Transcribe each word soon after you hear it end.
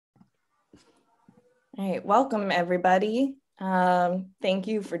All right, welcome everybody. Thank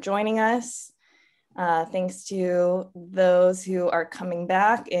you for joining us. Thanks to those who are coming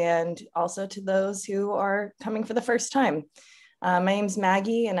back and also to those who are coming for the first time. My name is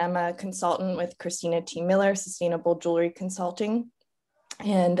Maggie and I'm a consultant with Christina T. Miller, Sustainable Jewelry Consulting.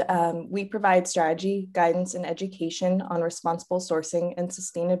 And we provide strategy, guidance, and education on responsible sourcing and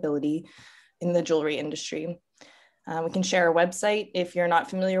sustainability in the jewelry industry. We can share our website. If you're not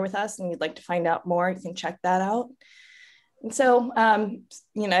familiar with us and you'd like to find out more, you can check that out. And so,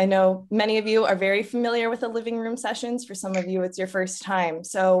 I know many of you are very familiar with the living room sessions. For some of you, it's your first time.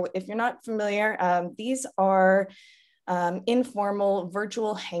 So if you're not familiar, these are informal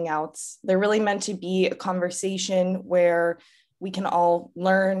virtual hangouts. They're really meant to be a conversation where we can all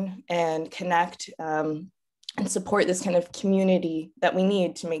learn and connect and support this kind of community that we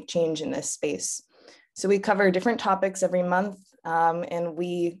need to make change in this space. So we cover different topics every month, and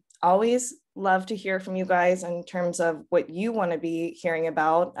we always love to hear from you guys in terms of what you want to be hearing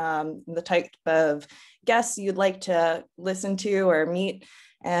about, the type of guests you'd like to listen to or meet,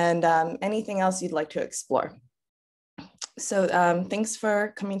 and anything else you'd like to explore. So thanks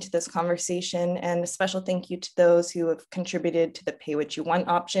for coming to this conversation, and a special thank you to those who have contributed to the Pay What You Want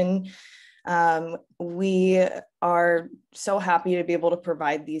option. We are so happy to be able to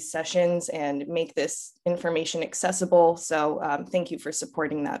provide these sessions and make this information accessible. So thank you for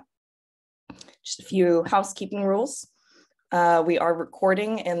supporting that. Just a few housekeeping rules. We are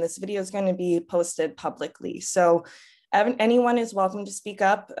recording and this video is going to be posted publicly. So anyone is welcome to speak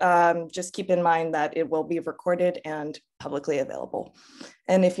up. Just keep in mind that it will be recorded and publicly available.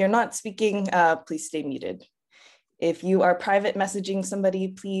 And if you're not speaking, please stay muted. If you are private messaging somebody,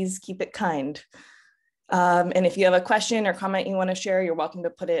 please keep it kind. And if you have a question or comment you want to share, you're welcome to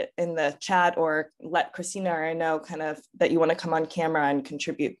put it in the chat or let Christina or I know kind of that you want to come on camera and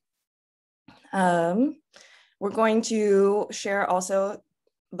contribute. We're going to share also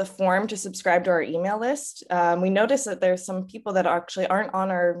the form to subscribe to our email list. We noticed that there's some people that actually aren't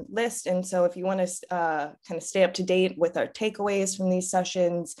on our list. And so if you want to kind of stay up to date with our takeaways from these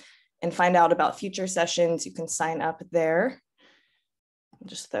sessions and find out about future sessions, you can sign up there. I'll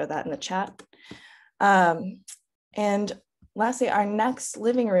just throw that in the chat. And lastly, our next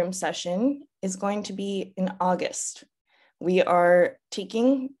living room session is going to be in August. We are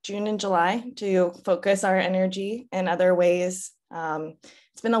taking June and July to focus our energy in other ways.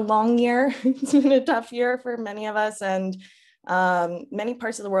 It's been a long year. It's been a tough year for many of us, and many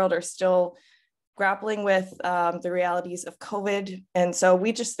parts of the world are still grappling with the realities of COVID. And so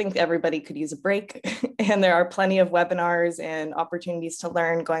we just think everybody could use a break. And there are plenty of webinars and opportunities to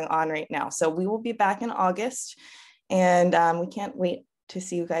learn going on right now. So we will be back in August, and we can't wait to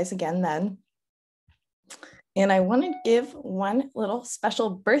see you guys again then. And I want to give one little special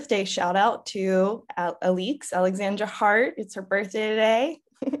birthday shout out to Alexandra Hart. It's her birthday today.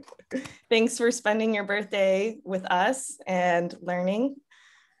 Thanks for spending your birthday with us and learning.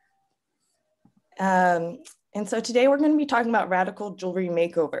 And so today we're going to be talking about Radical Jewelry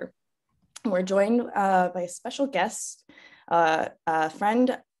Makeover. We're joined by a special guest, a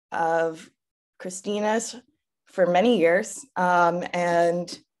friend of Christina's for many years,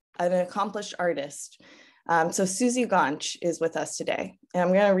 and an accomplished artist. So Susie Ganch is with us today. And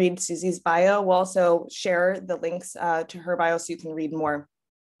I'm going to read Susie's bio. We'll also share the links to her bio so you can read more.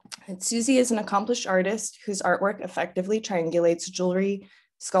 And Susie is an accomplished artist whose artwork effectively triangulates jewelry,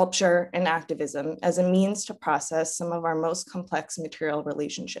 sculpture, and activism as a means to process some of our most complex material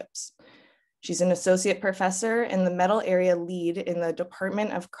relationships. She's an associate professor and the metal area lead in the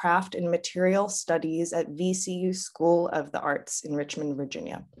Department of Craft and Material Studies at VCU School of the Arts in Richmond,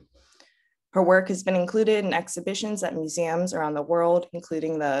 Virginia. Her work has been included in exhibitions at museums around the world,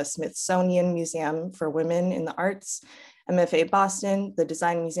 including the Smithsonian Museum for Women in the Arts, MFA Boston, the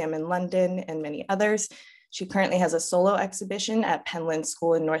Design Museum in London, and many others. She currently has a solo exhibition at Penland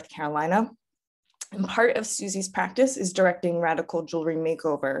School in North Carolina. And part of Susie's practice is directing Radical Jewelry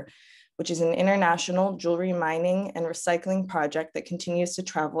Makeover, which is an international jewelry mining and recycling project that continues to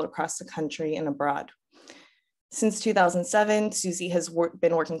travel across the country and abroad. Since 2007, Susie has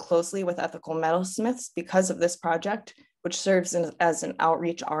been working closely with ethical metalsmiths because of this project, which serves as an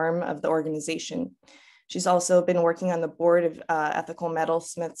outreach arm of the organization. She's also been working on the board of ethical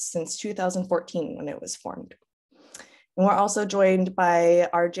metalsmiths since 2014 when it was formed. And we're also joined by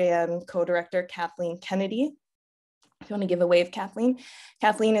RJM co-director Kathleen Kennedy. If you want to give a wave, Kathleen.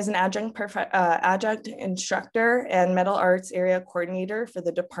 Kathleen is an adjunct instructor and metal arts area coordinator for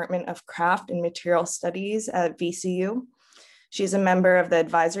the Department of Craft and Material Studies at VCU. She's a member of the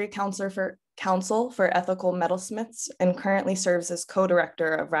Advisory Council for Ethical Metalsmiths and currently serves as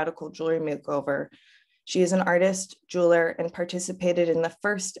co-director of Radical Jewelry Makeover, She is an artist, jeweler, and participated in the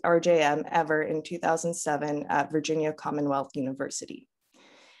first RJM ever in 2007 at Virginia Commonwealth University.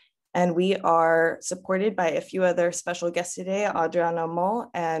 And we are supported by a few other special guests today, Adriana Moll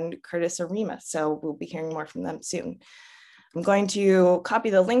and Curtis Arima. So we'll be hearing more from them soon. I'm going to copy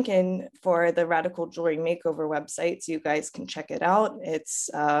the link in for the Radical Jewelry Makeover website so you guys can check it out. It's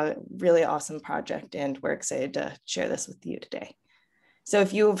a really awesome project and we're excited to share this with you today. So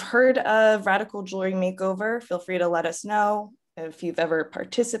if you've heard of Radical Jewelry Makeover, feel free to let us know. If you've ever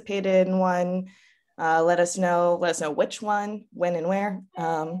participated in one, let us know which one, when and where.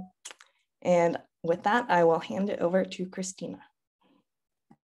 And with that, I will hand it over to Christina.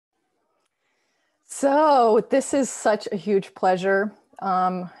 So this is such a huge pleasure.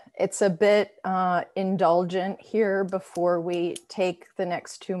 It's a bit indulgent here before we take the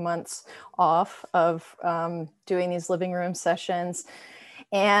next 2 months off of doing these living room sessions.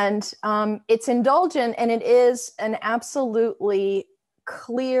 And it's indulgent, and it is an absolutely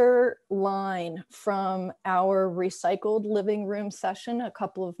clear line from our recycled living room session a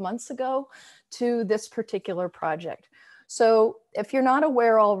couple of months ago to this particular project. So if you're not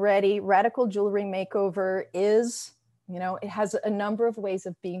aware already, Radical Jewelry Makeover is, it has a number of ways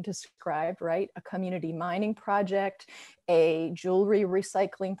of being described, right? A community mining project, a jewelry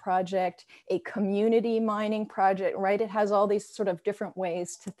recycling project, a community mining project, right? It has all these sort of different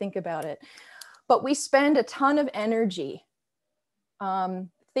ways to think about it. But we spend a ton of energy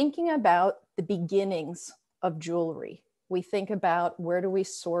thinking about the beginnings of jewelry. We think about where do we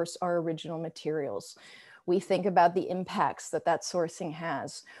source our original materials. We think about the impacts that sourcing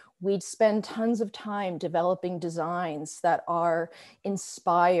has. We spend tons of time developing designs that are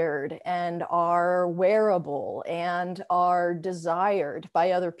inspired and are wearable and are desired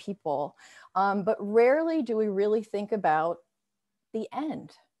by other people. But rarely do we really think about the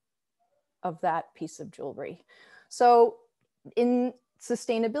end of that piece of jewelry. So in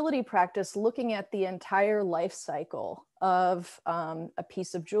sustainability practice, looking at the entire life cycle of a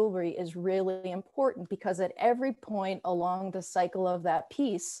piece of jewelry is really important, because at every point along the cycle of that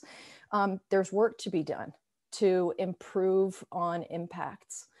piece, there's work to be done to improve on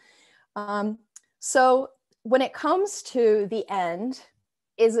impacts. So when it comes to the end,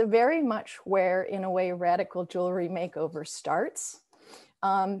 is very much where, in a way, Radical Jewelry Makeover starts,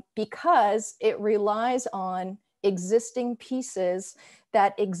 because it relies on existing pieces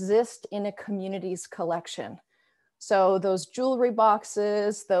that exist in a community's collection. So those jewelry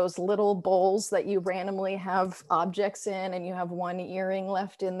boxes, those little bowls that you randomly have objects in and you have one earring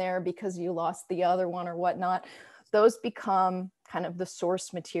left in there because you lost the other one or whatnot, those become kind of the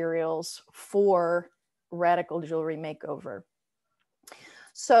source materials for Radical Jewelry Makeover.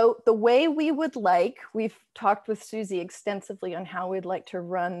 So the way we've talked with Susie extensively on how we'd like to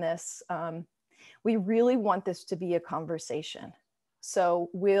run this. We really want this to be a conversation. So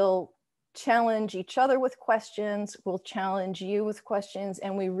we'll challenge each other with questions, we'll challenge you with questions,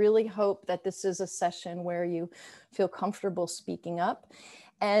 and we really hope that this is a session where you feel comfortable speaking up.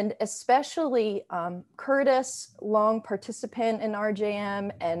 And especially Curtis, long participant in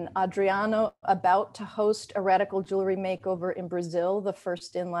RJM, and Adriano, about to host a Radical Jewelry Makeover in Brazil, the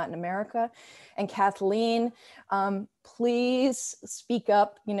first in Latin America. And Kathleen, please speak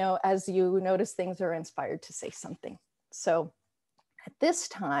up, as you notice things or inspired to say something. So at this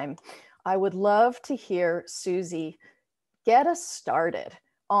time, I would love to hear Susie get us started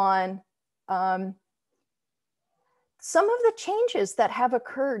on some of the changes that have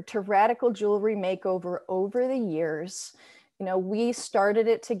occurred to Radical Jewelry Makeover over the years. We started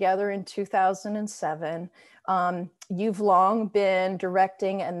it together in 2007. You've long been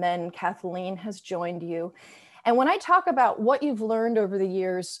directing, and then Kathleen has joined you. And when I talk about what you've learned over the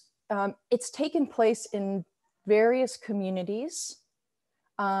years, it's taken place in various communities.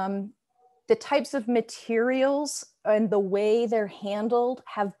 The types of materials and the way they're handled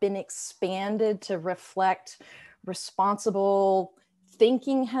have been expanded to reflect responsible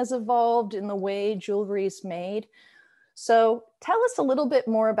thinking has evolved in the way jewelry is made. So tell us a little bit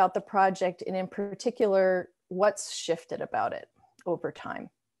more about the project, and in particular, what's shifted about it over time.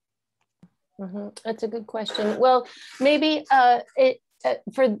 That's a good question. Well, maybe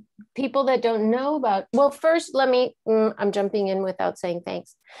for people that don't know about, well, first, I'm jumping in without saying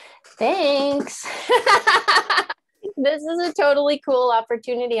thanks. Thanks. This is a totally cool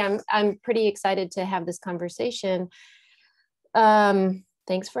opportunity. I'm pretty excited to have this conversation.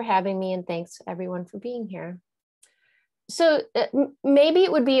 Thanks for having me, and thanks everyone for being here. So maybe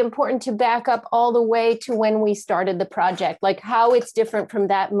it would be important to back up all the way to when we started the project, like how it's different from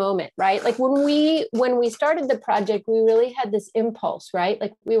that moment, right? Like when we started the project, we really had this impulse, right?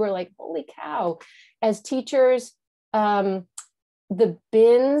 Like we were like, holy cow, as teachers, the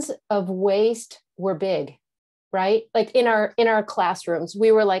bins of waste were big, right? Like in our classrooms,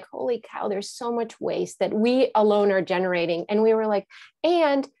 we were like, holy cow, there's so much waste that we alone are generating. And we were like,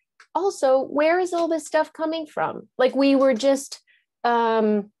 and also, where is all this stuff coming from? Like we were just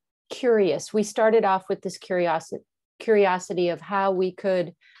curious. We started off with this curiosity of how we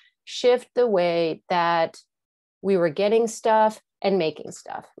could shift the way that we were getting stuff and making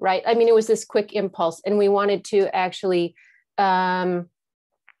stuff, right? I mean, it was this quick impulse, and we wanted to actually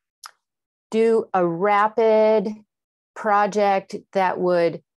do a rapid project that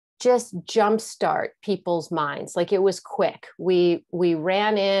would just jumpstart people's minds. Like it was quick. We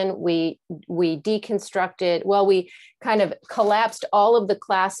ran in, we deconstructed. Well, we kind of collapsed all of the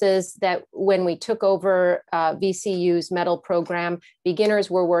classes that when we took over VCU's medal program, beginners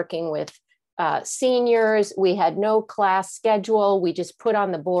were working with seniors. We had no class schedule. We just put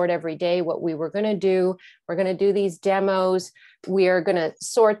on the board every day what we were going to do. We're going to do these demos. We are going to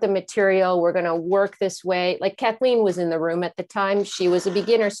sort the material. We're going to work this way. Like Kathleen was in the room at the time. She was a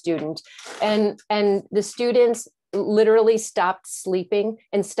beginner student, and the students literally stopped sleeping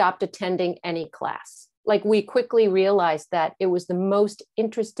and stopped attending any class. Like we quickly realized that it was the most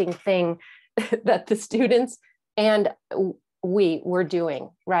interesting thing that the students and we were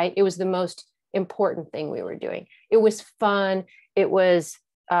doing, right? It was the most important thing we were doing. It was fun. It was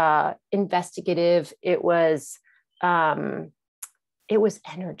investigative. It was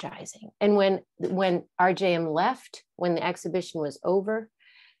energizing. And when RJM left, when the exhibition was over,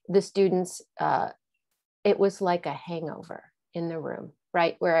 the students, it was like a hangover in the room,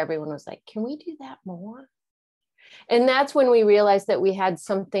 right? Where everyone was like, can we do that more? And that's when we realized that we had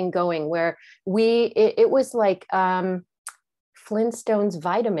something going where it was like Flintstones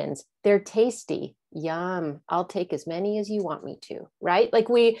vitamins. They're tasty. Yum. I'll take as many as you want me to, right? Like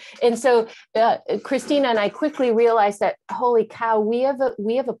so Christina and I quickly realized that, holy cow, we have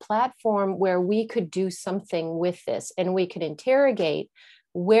a platform where we could do something with this, and we could interrogate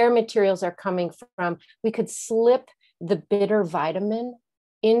where materials are coming from. We could slip the bitter vitamin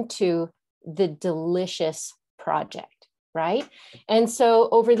into the delicious project, right? And so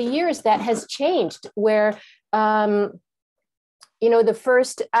over the years, that has changed where, the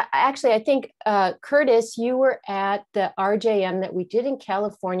first, actually, I think, Curtis, you were at the RJM that we did in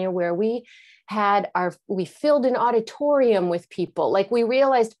California, where we filled an auditorium with people. Like we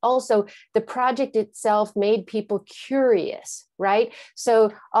realized also the project itself made people curious, right?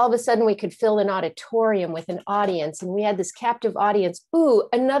 So all of a sudden we could fill an auditorium with an audience, and we had this captive audience. Ooh,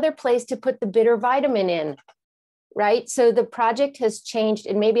 another place to put the bitter vitamin in, right? So the project has changed,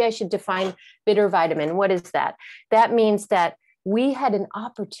 and maybe I should define bitter vitamin. What is that? That means that we had an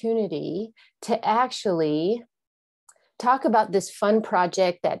opportunity to actually talk about this fun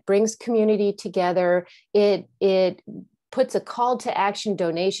project that brings community together. It puts a call to action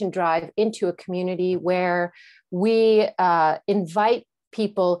donation drive into a community where we invite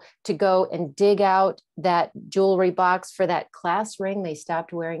people to go and dig out that jewelry box for that class ring they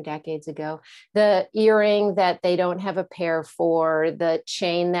stopped wearing decades ago, the earring that they don't have a pair for, the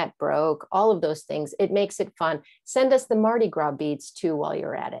chain that broke, all of those things. It makes it fun. Send us the Mardi Gras beads too while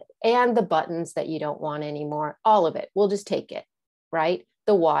you're at it, and the buttons that you don't want anymore, all of it. We'll just take it, right?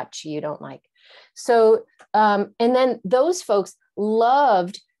 The watch you don't like. So, and then those folks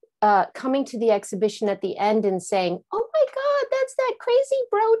loved coming to the exhibition at the end and saying, oh my God, that's that crazy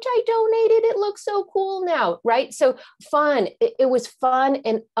brooch I donated. It looks so cool now, right? So fun. It was fun,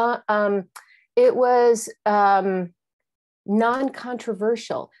 and it was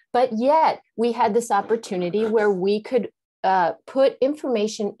non-controversial, but yet we had this opportunity where we could put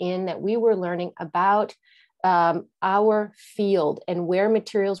information in that we were learning about our field and where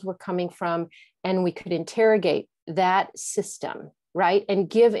materials were coming from, and we could interrogate that system, right? And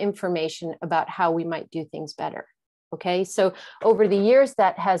give information about how we might do things better. Okay. So over the years,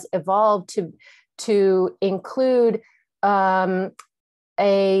 that has evolved to include a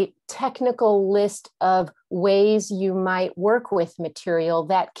technical list of ways you might work with material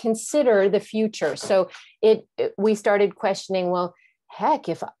that consider the future. So we started questioning, well, heck,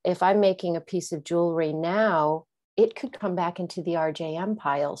 if I'm making a piece of jewelry now, it could come back into the RJM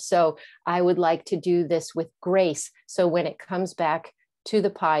pile. So I would like to do this with grace. So when it comes back to the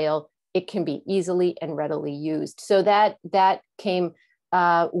pile, it can be easily and readily used. So that came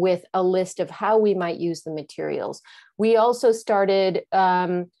with a list of how we might use the materials. We also started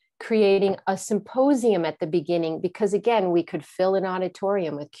creating a symposium at the beginning, because again, we could fill an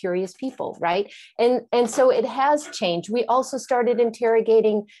auditorium with curious people, right? And so it has changed. We also started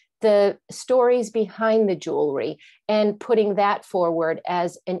interrogating the stories behind the jewelry and putting that forward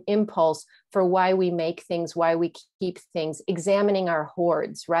as an impulse for why we make things, why we keep things, examining our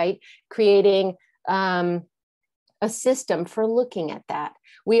hoards, right? Creating a system for looking at that.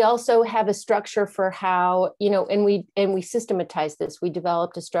 We also have a structure for how, and we systematize this. We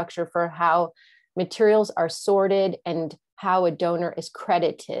developed a structure for how materials are sorted and how a donor is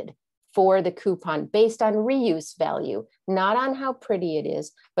credited for the coupon based on reuse value, not on how pretty it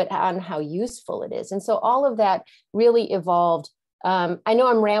is, but on how useful it is. And so all of that really evolved. I know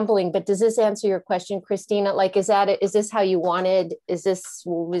I'm rambling, but does this answer your question, Christina? Like, is this how you wanted? Was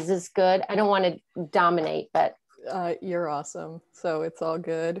this good? I don't want to dominate, but. You're awesome. So it's all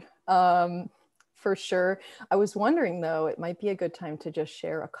good. For sure. I was wondering though, it might be a good time to just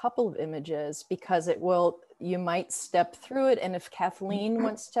share a couple of images because you might step through it. And if Kathleen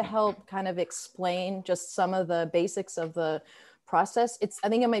wants to help kind of explain just some of the basics of the process, I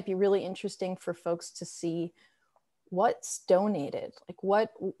think it might be really interesting for folks to see what's donated, like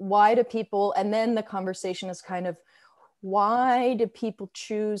why do people, and then the conversation is kind of, why do people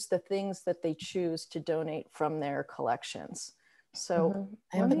choose the things that they choose to donate from their collections? So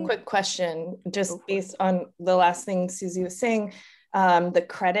I have a quick question, just based on the last thing Susie was saying. The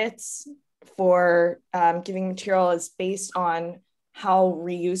credits for giving material is based on how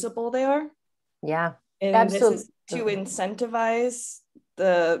reusable they are. Yeah, and absolutely. This is to incentivize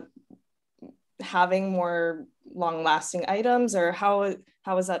the having more long-lasting items, or how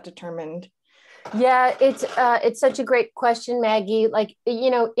is that determined? Yeah, it's such a great question, Maggie. Like,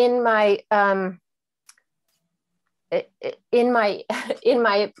 in my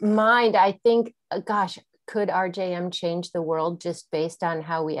mind, I think, gosh, could RJM change the world just based on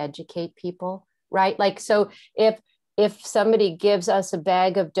how we educate people, right? Like, so if somebody gives us a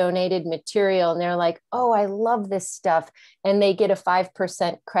bag of donated material and they're like, oh, I love this stuff, and they get a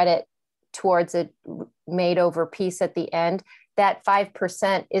 5% credit towards a made over piece at the end, that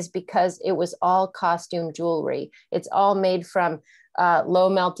 5% is because it was all costume jewelry. It's all made from low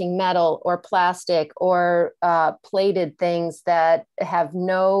melting metal or plastic or plated things that have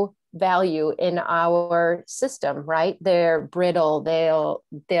no value in our system, right? They're brittle,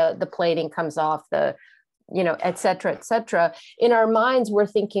 the plating comes off, et cetera, et cetera. In our minds, we're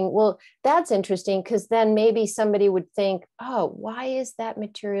thinking, well, that's interesting, because then maybe somebody would think, oh, why is that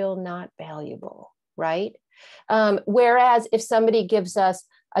material not valuable, right? Whereas if somebody gives us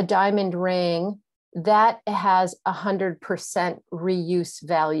a diamond ring, that has 100% reuse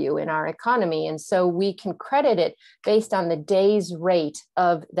value in our economy. And so we can credit it based on the day's rate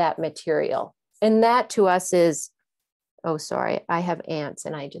of that material. And that to us is, oh, sorry, I have ants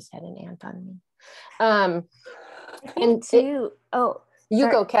and I just had an ant on me.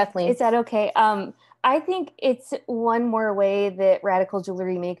 Go, Kathleen. Is that okay? I think it's one more way that Radical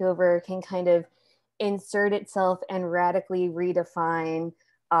Jewelry Makeover can kind of insert itself and radically redefine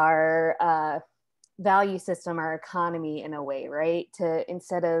our value system, our economy in a way, right? To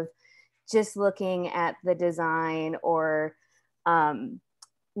instead of just looking at the design or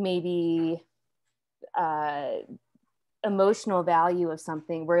maybe emotional value of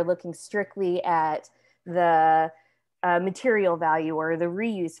something, we're looking strictly at the material value or the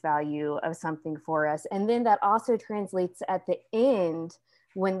reuse value of something for us. And then that also translates at the end,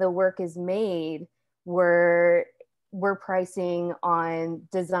 when the work is made, we're pricing on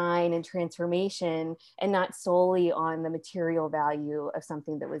design and transformation and not solely on the material value of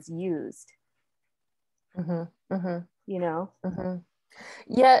something that was used. Mm-hmm, mm-hmm. Mm-hmm.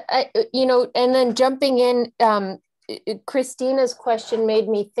 Yeah, and then jumping in, Christina's question made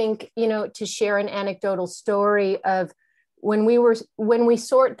me think, to share an anecdotal story of when we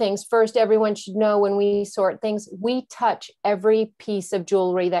sort things. First, everyone should know, when we sort things, we touch every piece of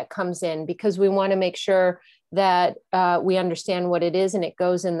jewelry that comes in, because we want to make sure that we understand what it is and it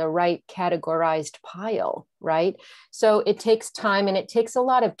goes in the right categorized pile, right? So it takes time and it takes a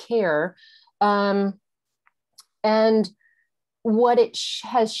lot of care. And what it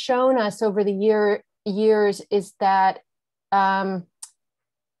has shown us over the years is that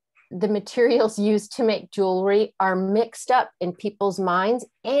the materials used to make jewelry are mixed up in people's minds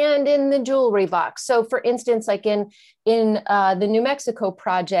and in the jewelry box. So for instance, like in the New Mexico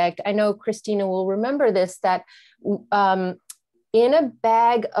project, I know Christina will remember this, that in a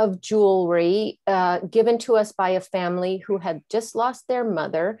bag of jewelry given to us by a family who had just lost their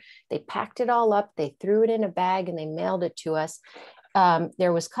mother, they packed it all up, they threw it in a bag and they mailed it to us.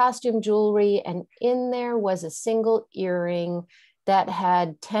 There was costume jewelry, and in there was a single earring that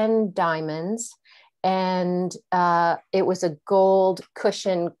had 10 diamonds, and it was a gold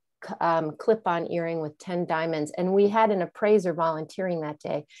cushion clip-on earring with 10 diamonds. And we had an appraiser volunteering that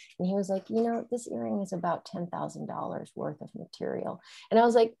day. And he was like, you know, this earring is about $10,000 worth of material. And I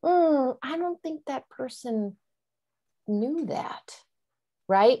was like, I don't think that person knew that.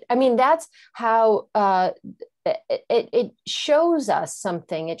 Right? I mean, that's how it shows us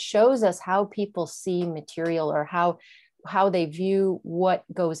something. It shows us how people see material, or how they view what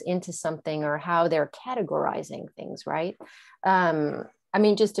goes into something, or how they're categorizing things, right? I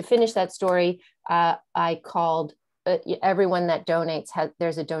mean, just to finish that story, I called everyone that donates.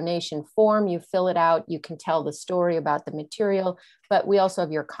 There's a donation form. You fill it out. You can tell the story about the material, but we also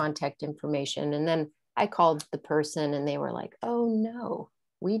have your contact information. And then I called the person, and they were like, oh no,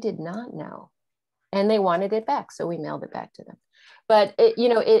 we did not know. And they wanted it back. So we mailed it back to them. But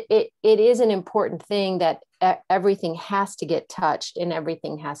it is an important thing that everything has to get touched and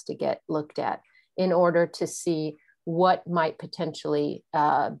everything has to get looked at in order to see what might potentially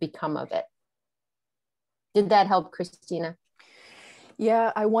become of it. Did that help, Christina?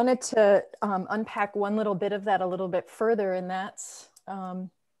 Yeah, I wanted to unpack one little bit of that a little bit further, and that's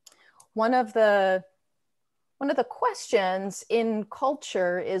one of the questions in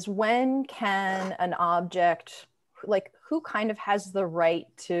culture is, when can an object, like, who kind of has the right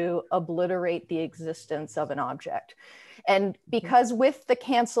to obliterate the existence of an object? And because with the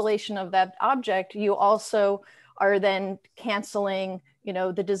cancellation of that object, you also are then canceling, you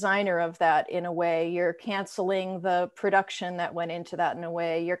know, the designer of that in a way. You're canceling the production that went into that in a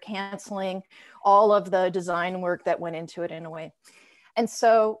way. You're canceling all of the design work that went into it in a way. And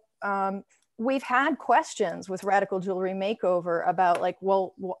so we've had questions with Radical Jewelry Makeover about, like,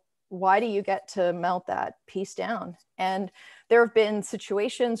 well, why do you get to melt that piece down? And there have been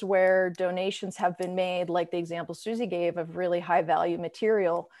situations where donations have been made, like the example Susie gave of really high value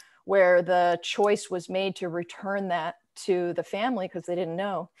material, where the choice was made to return that to the family because they didn't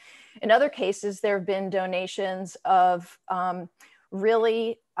know. In other cases, there have been donations of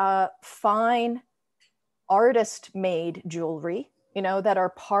really fine artist-made jewelry, you know, that are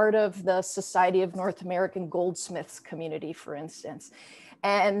part of the Society of North American Goldsmiths community, for instance.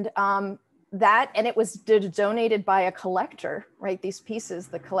 And it was donated by a collector, right? These pieces,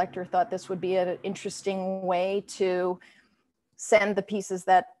 the collector thought this would be an interesting way to send the pieces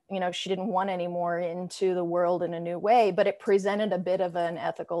that, you know, she didn't want anymore into the world in a new way, but it presented a bit of an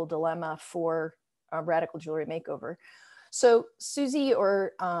ethical dilemma for a Radical Jewelry Makeover. So Susie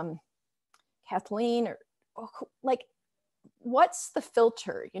or Kathleen, or like, what's the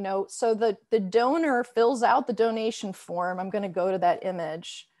filter, you know? So the donor fills out the donation form. I'm going to go to that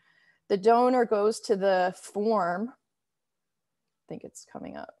image. The donor goes to the form. I think it's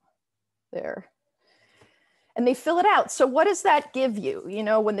coming up there. And they fill it out. So what does that give you? You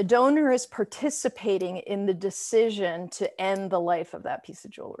know, when the donor is participating in the decision to end the life of that piece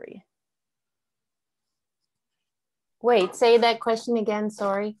of jewelry. Wait, say that question again,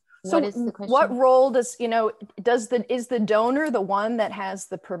 sorry. So what is the question? What role does, you know, is the donor the one that has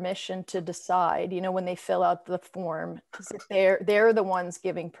the permission to decide, you know, when they fill out the form, they're the ones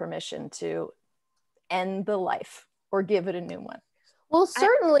giving permission to end the life or give it a new one? Well,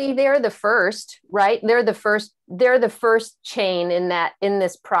 certainly they're the first, right? They're the first chain in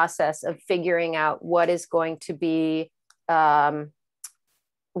this process of figuring out what is going to be,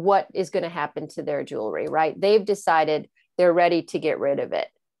 what is going to happen to their jewelry, right? They've decided they're ready to get rid of it.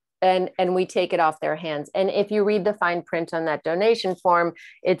 And we take it off their hands. And if you read the fine print on that donation form,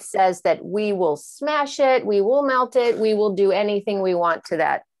 it says that we will smash it, we will melt it, we will do anything we want to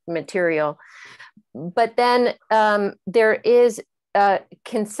that material. But then there is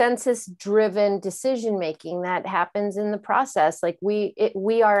consensus-driven decision-making that happens in the process. Like we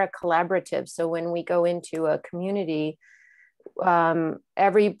are a collaborative. So when we go into a community,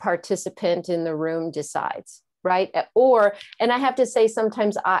 every participant in the room decides. Right. And I have to say,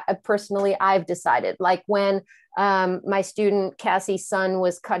 sometimes I've decided, like when my student Cassie's son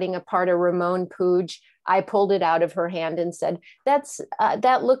was cutting apart a Ramon Puig, I pulled it out of her hand and said,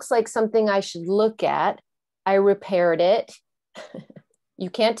 that looks like something I should look at. I repaired it. You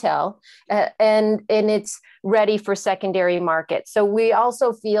can't tell. And it's ready for secondary market. So we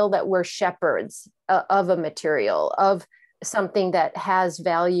also feel that we're shepherds of a material, of something that has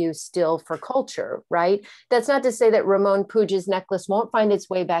value still for culture, right? That's not to say that Ramon Puig's necklace won't find its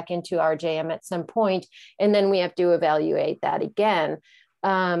way back into RJM at some point, and then we have to evaluate that again.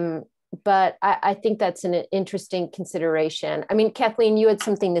 but I think that's an interesting consideration. I mean, Kathleen, you had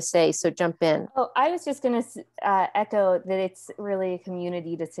something to say, so jump in. Oh, I was just going to echo that it's really a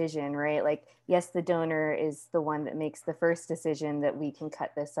community decision, right? Like, yes, the donor is the one that makes the first decision that we can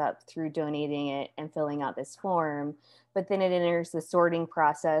cut this up through donating it and filling out this form, but then it enters the sorting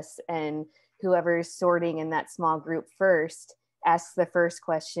process, and whoever's sorting in that small group first asks the first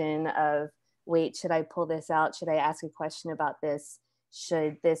question of, wait, should I pull this out? Should I ask a question about this?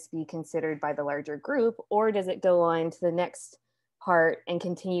 Should this be considered by the larger group, or does it go on to the next part and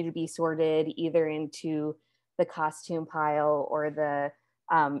continue to be sorted either into the costume pile or the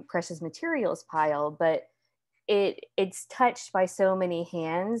precious materials pile? But it's touched by so many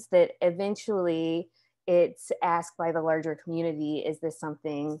hands that eventually it's asked by the larger community, is this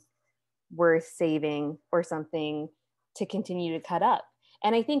something worth saving or something to continue to cut up?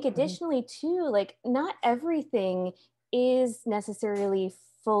 And I think additionally too, like, not everything is necessarily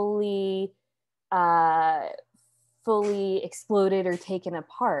fully exploded or taken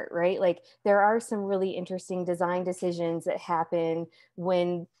apart, right? Like, there are some really interesting design decisions that happen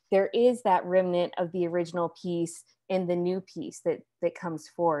when there is that remnant of the original piece in the new piece that comes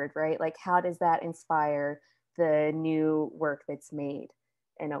forward, right? Like, how does that inspire the new work that's made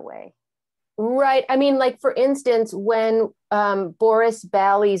in a way? Right. I mean, like, for instance, when Boris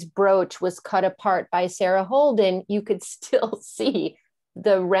Bally's brooch was cut apart by Sarah Holden, you could still see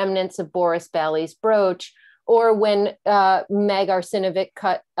the remnants of Boris Bally's brooch. Or when Meg Arsinovic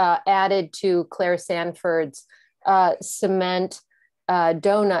added to Claire Sanford's cement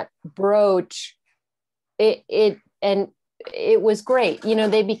donut brooch, it was great. You know,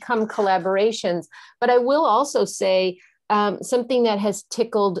 they become collaborations. But I will also say, something that has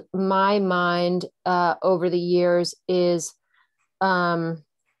tickled my mind over the years is the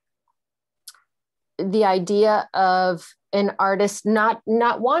idea of an artist not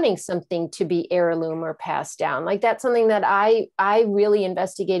wanting something to be heirloom or passed down. Like, that's something that I really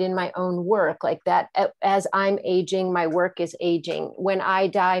investigate in my own work. Like, that as I'm aging, my work is aging. When I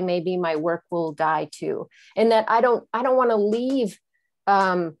die, maybe my work will die too. And that I don't want to leave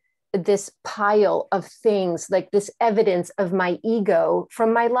this pile of things, like this evidence of my ego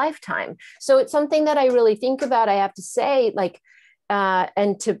from my lifetime. So it's something that I really think about, I have to say, like,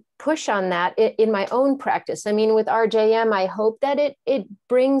 and to push on that in my own practice. I mean, with RJM, I hope that it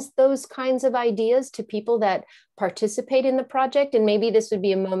brings those kinds of ideas to people that participate in the project. And maybe this would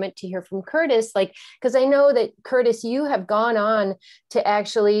be a moment to hear from Curtis, like, because I know that, Curtis, you have gone on to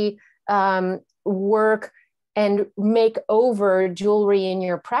actually work and make over jewelry in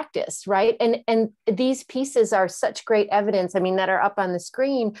your practice, right? And these pieces are such great evidence, I mean, that are up on the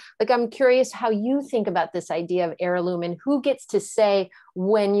screen. Like, I'm curious how you think about this idea of heirloom, and who gets to say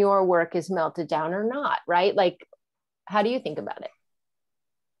when your work is melted down or not, right? Like, how do you think about it?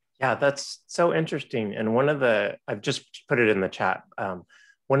 Yeah, that's so interesting. And I've just put it in the chat.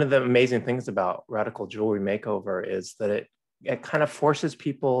 One of the amazing things about Radical Jewelry Makeover is that it kind of forces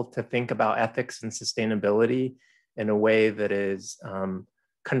people to think about ethics and sustainability in a way that is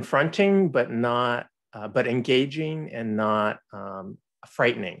confronting, but engaging and not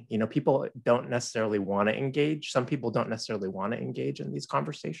frightening. You know, people don't necessarily want to engage. Some people don't necessarily want to engage in these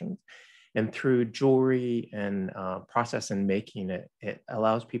conversations. And through jewelry and process and making it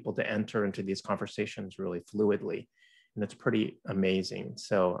allows people to enter into these conversations really fluidly. And it's pretty amazing.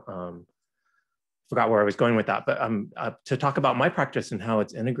 So, forgot where I was going with that, but to talk about my practice and how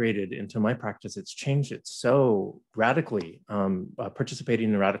it's integrated into my practice, it's changed it so radically. Participating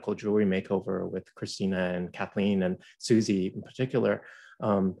in the Radical Jewelry Makeover with Christina and Kathleen and Susie in particular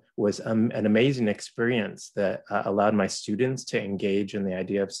was an amazing experience that allowed my students to engage in the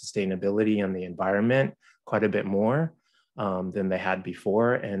idea of sustainability and the environment quite a bit more than they had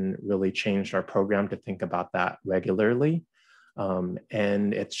before, and really changed our program to think about that regularly.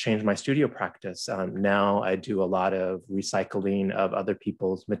 And it's changed my studio practice. Now I do a lot of recycling of other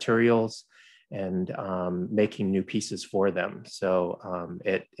people's materials and making new pieces for them. So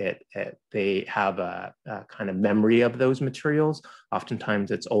they have a kind of memory of those materials.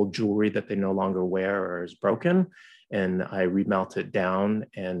 Oftentimes it's old jewelry that they no longer wear or is broken, and I remelt it down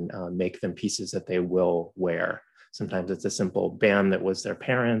and make them pieces that they will wear. Sometimes it's a simple band that was their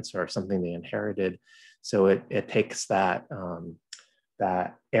parents or something they inherited. So it takes that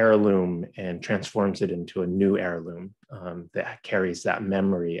heirloom and transforms it into a new heirloom that carries that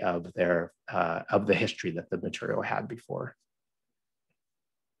memory of the history that the material had before.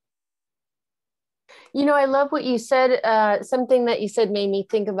 You know, I love what you said. Something that you said made me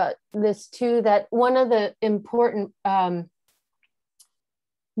think about this too, that one of the important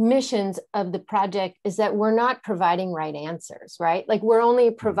missions of the project is that we're not providing right answers, right? Like we're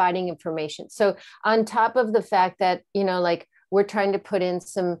only providing information. So on top of the fact that, you know, like we're trying to put in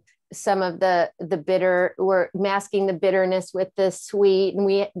some of the bitter, we're masking the bitterness with the sweet,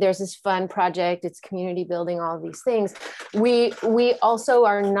 and there's this fun project, it's community building, all of these things. We also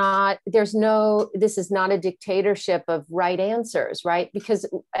are not, this is not a dictatorship of right answers, right? Because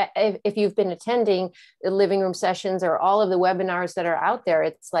if you've been attending the living room sessions or all of the webinars that are out there,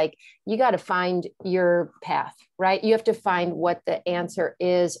 it's like, you got to find your path, right? You have to find what the answer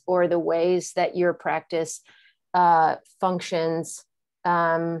is, or the ways that your practice functions,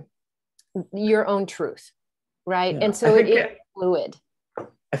 your own truth, right? Yeah. And so it is fluid.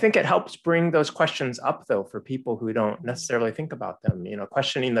 I think it helps bring those questions up, though, for people who don't necessarily think about them. You know,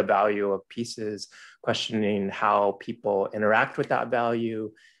 questioning the value of pieces, questioning how people interact with that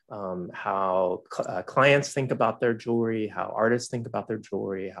value, how clients think about their jewelry, how artists think about their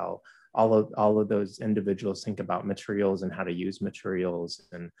jewelry, how all of those individuals think about materials and how to use materials,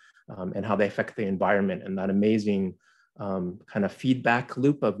 and how they affect the environment, and that amazing kind of feedback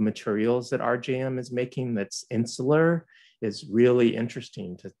loop of materials that RJM is making that's insular is really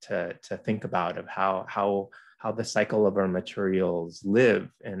interesting to think about, of how the cycle of our materials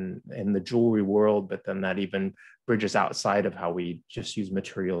live in the jewelry world, but then that even bridges outside of how we just use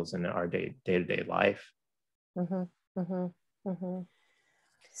materials in our day-to-day life. Mm-hmm, mm-hmm, mm-hmm.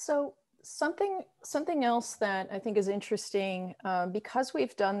 So something else that I think is interesting, because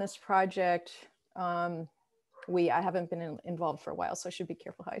we've done this project, I haven't been involved for a while, so I should be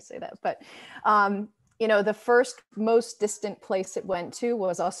careful how I say that. But, you know, the first most distant place it went to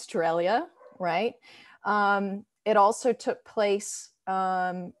was Australia, right? It also took place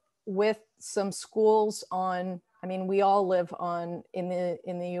with some schools we all live in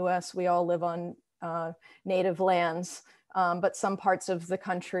the US, we all live on native lands, but some parts of the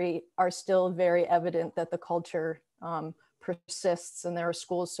country are still very evident that the culture persists, and there are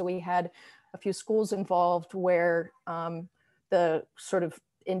schools. So we had a few schools involved where the sort of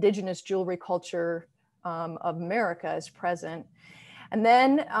indigenous jewelry culture of America is present. And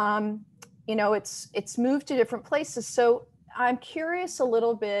then, you know, it's moved to different places. So I'm curious a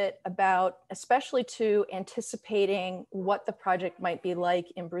little bit about, especially to anticipating what the project might be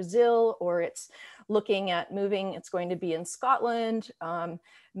like in Brazil, or it's looking at moving, it's going to be in Scotland,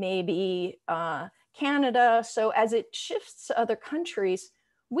 maybe Canada. So as it shifts to other countries,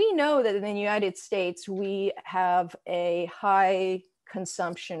 we know that in the United States, we have a high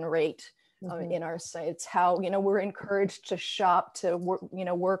consumption rate in our sites. How, you know, we're encouraged to shop, to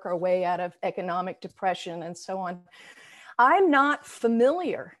work our way out of economic depression and so on. I'm not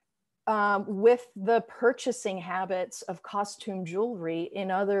familiar with the purchasing habits of costume jewelry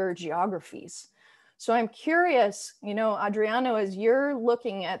in other geographies. So I'm curious, you know, Adriano, as you're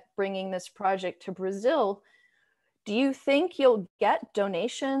looking at bringing this project to Brazil, do you think you'll get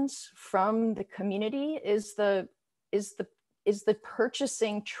donations from the community? Is the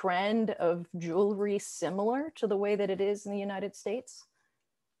purchasing trend of jewelry similar to the way that it is in the United States?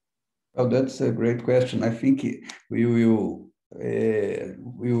 Oh, that's a great question. I think we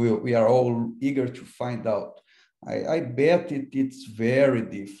are all eager to find out. I bet it's very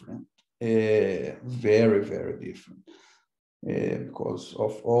different, very, very different. Because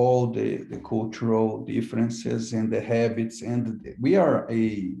of all the cultural differences and the habits, and we are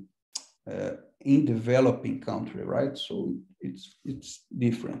in developing country, right? So it's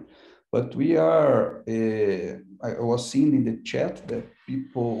different. But we are. I was seeing in the chat that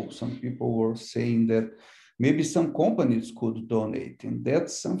some people were saying that maybe some companies could donate, and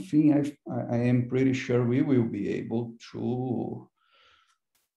that's something I am pretty sure we will be able to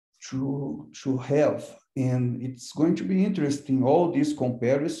have. And it's going to be interesting, all these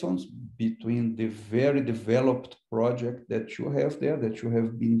comparisons between the very developed project that you have there, that you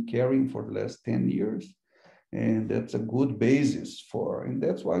have been carrying for the last 10 years. And that's a good basis for, and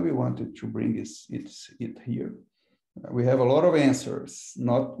that's why we wanted to bring it here. We have a lot of answers, we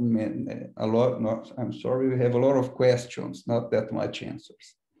have a lot of questions, not that much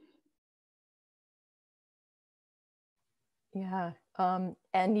answers. Yeah.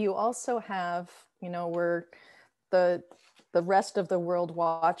 And you also have, you know, where the rest of the world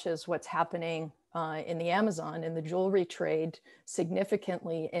watches what's happening in the Amazon, and the jewelry trade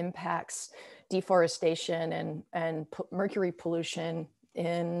significantly impacts deforestation and mercury pollution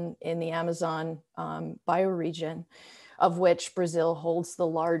in the Amazon bioregion, of which Brazil holds the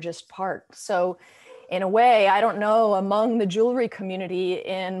largest part. So in a way, I don't know, among the jewelry community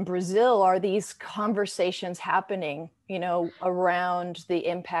in Brazil, are these conversations happening, you know, around the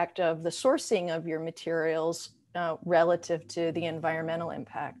impact of the sourcing of your materials relative to the environmental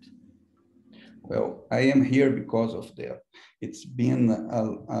impact? Well, I am here because of that. It's been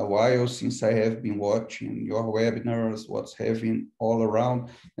a while since I have been watching your webinars, what's happening all around,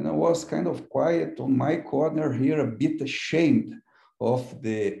 and I was kind of quiet on my corner here, a bit ashamed of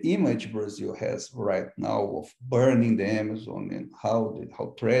the image Brazil has right now of burning the Amazon and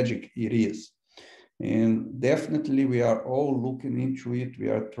how tragic it is. And definitely we are all looking into it. We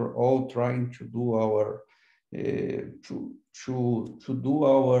are all trying to do our to do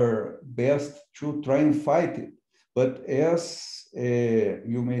our best to try and fight it. But as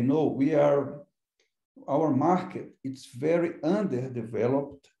you may know, our market, it's very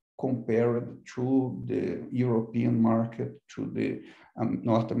underdeveloped compared to the European market, to the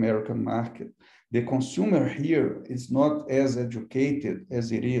North American market. The consumer here is not as educated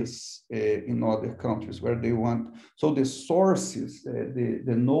as it is in other countries where they want. So the sources,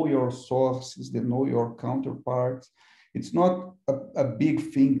 the know your sources, the know your counterparts, it's not a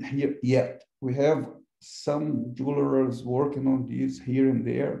big thing here yet. We have some jewelers working on this here and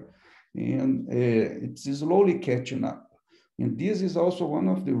there, and it's slowly catching up. And this is also one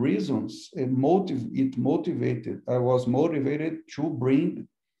of the reasons I was motivated to bring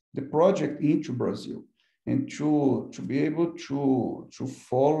the project into Brazil and to be able to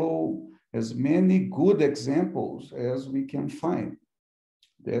follow as many good examples as we can find.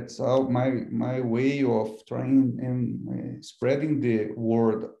 That's how my way of trying and spreading the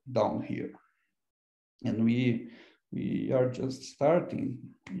word down here. And we are just starting.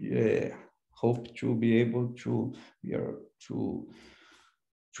 Yeah, hope to be able to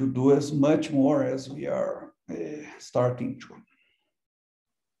do as much more as we are starting to.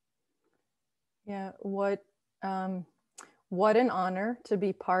 Yeah, what an honor to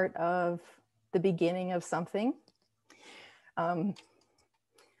be part of the beginning of something.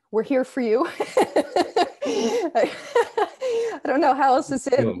 We're here for you. I don't know how else to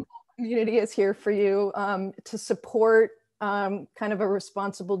say it. The community is here for you to support kind of a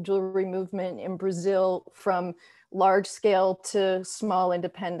responsible jewelry movement in Brazil, from large scale to small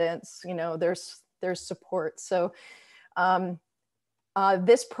independents. You know, there's support. So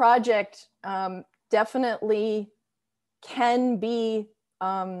this project definitely can be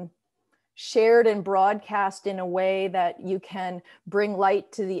shared and broadcast in a way that you can bring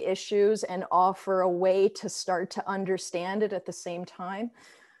light to the issues and offer a way to start to understand it at the same time.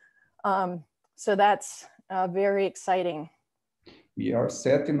 So that's very exciting. We are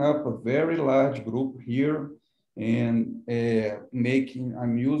setting up a very large group here and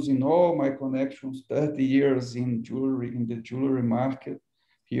I'm using all my connections, 30 years in the jewelry market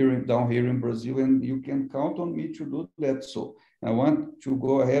down here in Brazil, and you can count on me to do that. So I want to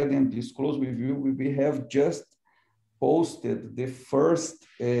go ahead and disclose with you, we have just posted the first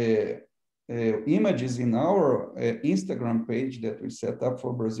images in our Instagram page that we set up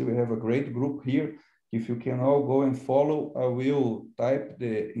for Brazil. We have a great group here. If you can all go and follow, I will type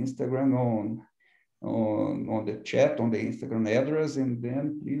the Instagram on the chat, on the Instagram address, and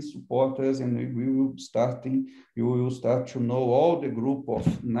then please support us, and you will start to know all the group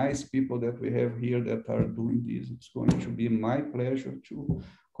of nice people that we have here that are doing this. It's going to be my pleasure to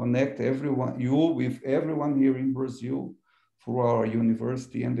connect you with everyone here in Brazil through our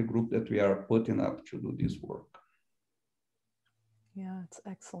university and the group that we are putting up to do this work. Yeah, it's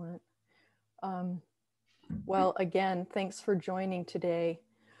excellent. Well, again, thanks for joining today.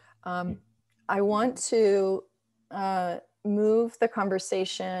 I want to move the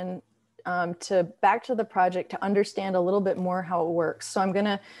conversation back to the project to understand a little bit more how it works. So I'm going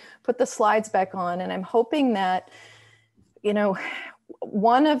to put the slides back on, and I'm hoping that, you know,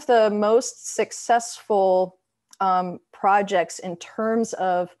 one of the most successful projects in terms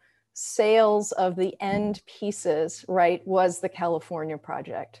of sales of the end pieces, right, was the California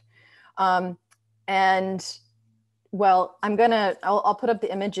project. And well, I'll put up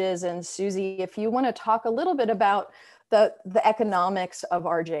the images, and Susie, if you want to talk a little bit about the economics of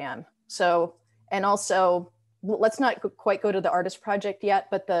RJM. So, and also, let's not quite go to the artist project yet,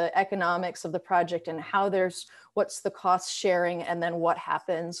 but the economics of the project and how what's the cost sharing, and then what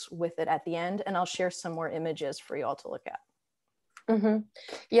happens with it at the end. And I'll share some more images for you all to look at. Mm-hmm.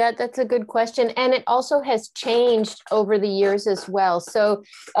 Yeah, that's a good question. And it also has changed over the years as well. So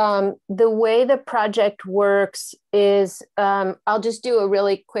the way the project works is, I'll just do a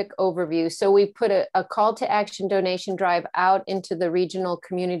really quick overview. So we put a call to action donation drive out into the regional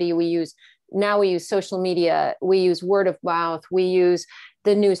community. We use social media, we use word of mouth, we use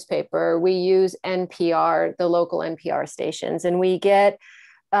the newspaper, we use NPR, the local NPR stations, and we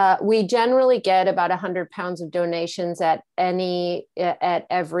generally get about 100 pounds of donations at every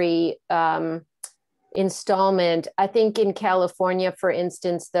installment. I think in California, for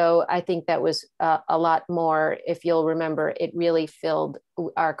instance, though, I think that was a lot more. If you'll remember, it really filled,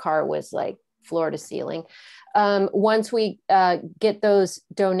 our car was like floor to ceiling. Once we get those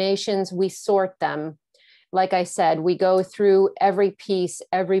donations, we sort them. Like I said, we go through every piece,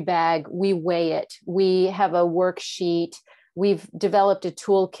 every bag, we weigh it. We have a worksheet. We've developed a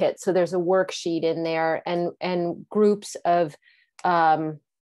toolkit. So there's a worksheet in there, and groups of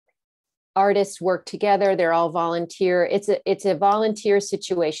artists work together. They're all volunteer. It's a volunteer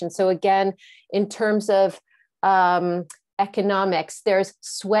situation. So again, in terms of economics, there's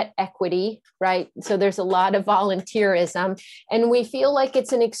sweat equity, right? So there's a lot of volunteerism, and we feel like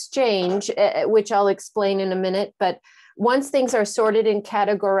it's an exchange, which I'll explain in a minute. But once things are sorted and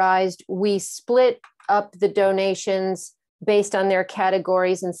categorized, we split up the donations based on their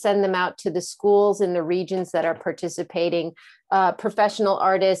categories and send them out to the schools in the regions that are participating. Professional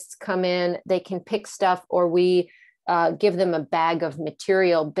artists come in, they can pick stuff, or we give them a bag of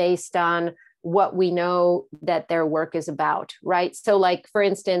material based on what we know that their work is about, right? So like, for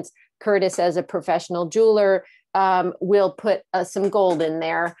instance, Curtis, as a professional jeweler, will put some gold in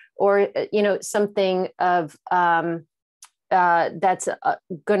there, or, something of that's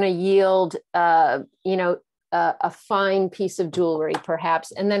going to yield, a fine piece of jewelry,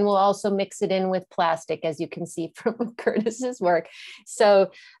 perhaps. And then we'll also mix it in with plastic, as you can see from Curtis's work. So,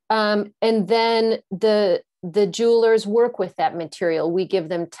 and then the jewelers work with that material. We give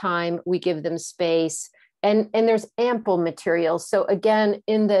them time, we give them space, and there's ample material. So again,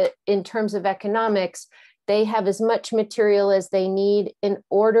 in terms of economics, they have as much material as they need in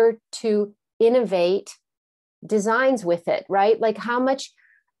order to innovate designs with it, right? Like how much,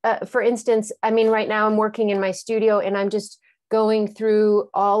 for instance, I mean, right now I'm working in my studio and I'm just going through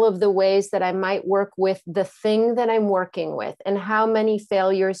all of the ways that I might work with the thing that I'm working with, and how many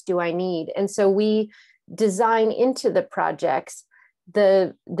failures do I need? And so we design into the projects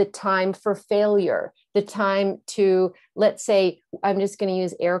the time for failure, the time to, let's say, I'm just going to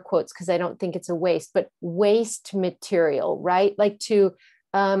use air quotes because I don't think it's a waste, but waste material, right? Like to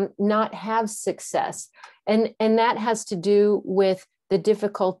not have success. And that has to do with the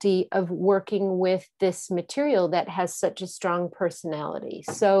difficulty of working with this material that has such a strong personality.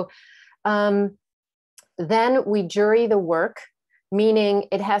 So then we jury the work, meaning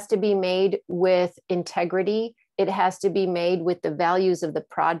it has to be made with integrity. It has to be made with the values of the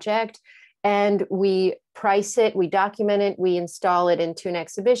project. And we price it, we document it, we install it into an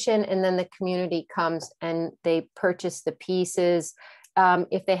exhibition, and then the community comes and they purchase the pieces.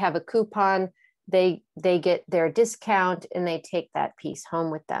 If they have a coupon, they get their discount and they take that piece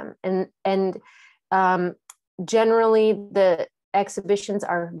home with them. And generally the exhibitions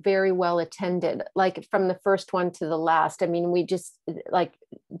are very well attended, like from the first one to the last. I mean, we just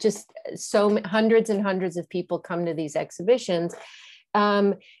hundreds and hundreds of people come to these exhibitions.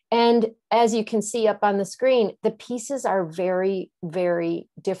 And as you can see up on the screen, the pieces are very, very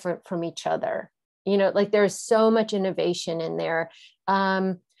different from each other. Like there's so much innovation in there.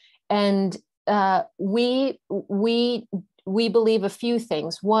 And we believe a few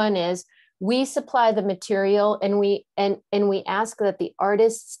things. One is we supply the material, and we ask that the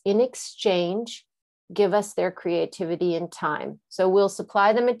artists in exchange give us their creativity and time. So we'll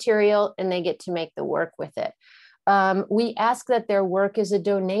supply the material and they get to make the work with it. We ask that their work is a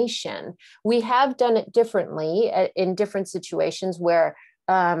donation. We have done it differently in different situations where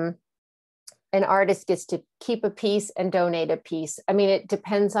an artist gets to keep a piece and donate a piece. I mean, it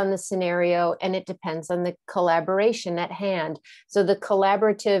depends on the scenario and it depends on the collaboration at hand. So the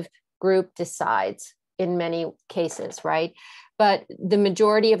collaborative group decides in many cases, right? But the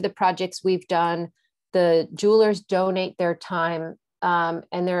majority of the projects we've done, the jewelers donate their time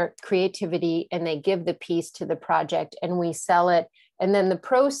and their creativity, and they give the piece to the project and we sell it. And then the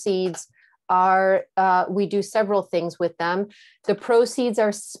proceeds are, we do several things with them. The proceeds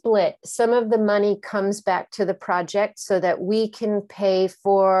are split. Some of the money comes back to the project so that we can pay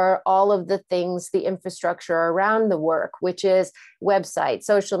for all of the things, the infrastructure around the work, which is website,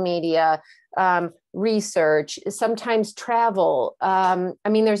 social media, research, sometimes travel. I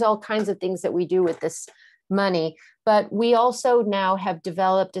mean, there's all kinds of things that we do with this money, but we also now have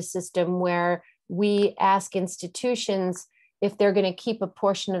developed a system where we ask institutions if they're going to keep a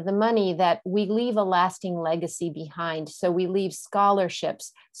portion of the money, that we leave a lasting legacy behind. So we leave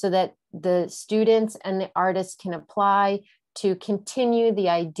scholarships so that the students and the artists can apply to continue the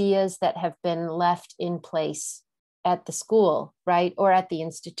ideas that have been left in place at the school, right? Or at the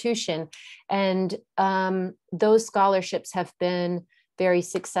institution. And those scholarships have been very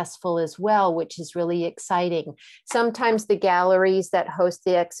successful as well, which is really exciting. Sometimes the galleries that host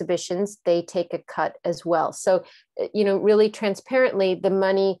the exhibitions, they take a cut as well. So, really transparently, the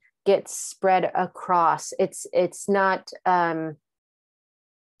money gets spread across. It's not,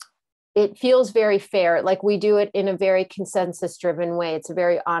 it feels very fair. Like we do it in a very consensus driven way. It's a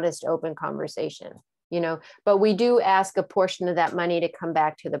very honest, open conversation, but we do ask a portion of that money to come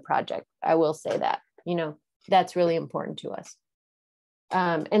back to the project. I will say that, that's really important to us.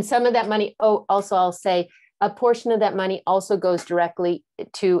 And some of that money, also I'll say a portion of that money also goes directly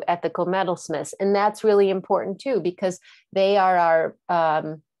to ethical metalsmiths. And that's really important too, because they are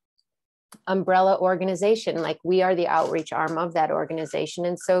our umbrella organization. Like we are the outreach arm of that organization.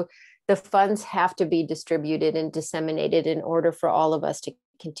 And so the funds have to be distributed and disseminated in order for all of us to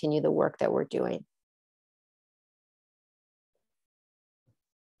continue the work that we're doing.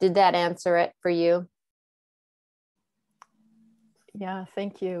 Did that answer it for you? Yeah,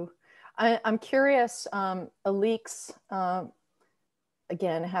 thank you. I'm curious, Alix,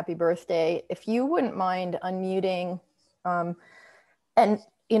 again, happy birthday. If you wouldn't mind unmuting, and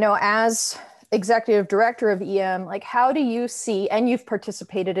as executive director of EM, like how do you see, and you've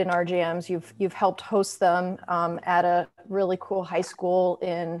participated in RJMs, you've helped host them at a really cool high school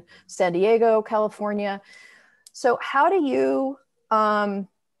in San Diego, California. So how do you, how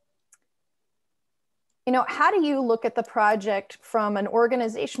do you look at the project from an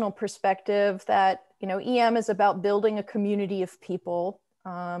organizational perspective that, EM is about building a community of people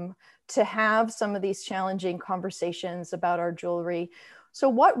to have some of these challenging conversations about our jewelry. So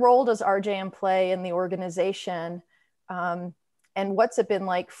what role does RJM play in the organization? And what's it been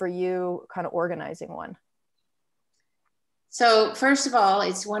like for you kind of organizing one? So first of all,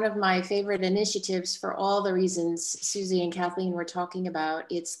 it's one of my favorite initiatives for all the reasons Susie and Kathleen were talking about.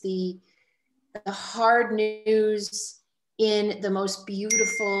 It's the hard news in the most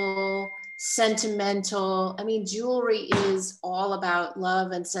beautiful, sentimental, jewelry is all about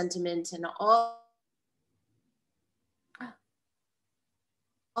love and sentiment and all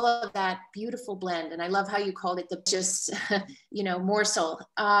of that beautiful blend. And I love how you called it the just, morsel.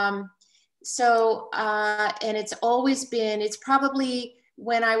 And it's always been, it's probably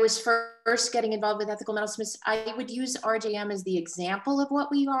when I was first getting involved with ethical metalsmiths, I would use RJM as the example of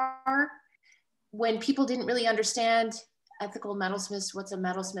what we are. When people didn't really understand ethical metalsmiths, what's a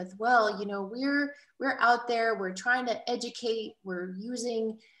metalsmith? Well, we're out there, we're trying to educate, we're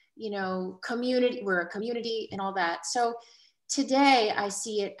using, community, we're a community and all that. So today I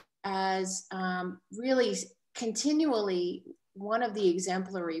see it as really continually one of the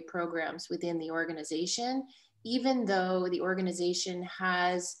exemplary programs within the organization, even though the organization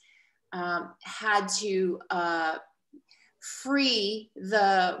has had to free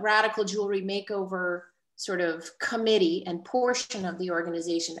the Radical Jewelry Makeover sort of committee and portion of the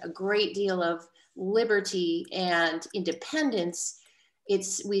organization a great deal of liberty and independence.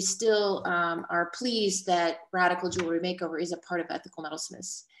 We still are pleased that Radical Jewelry Makeover is a part of Ethical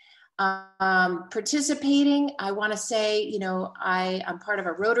Metalsmiths. Participating, I want to say, I'm part of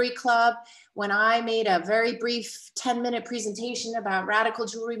a Rotary Club. When I made a very brief 10-minute presentation about Radical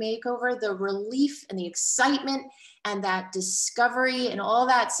Jewelry Makeover, the relief and the excitement and that discovery and all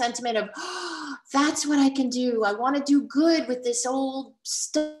that sentiment of, oh, that's what I can do. I want to do good with this old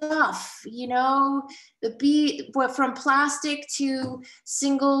stuff, from plastic to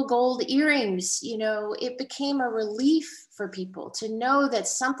single gold earrings, it became a relief for people to know that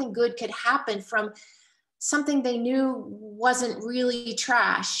something good could happen from something they knew wasn't really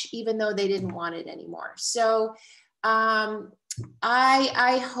trash, even though they didn't want it anymore. So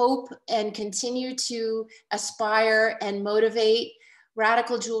I hope and continue to aspire and motivate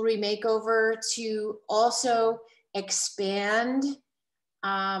Radical Jewelry Makeover to also expand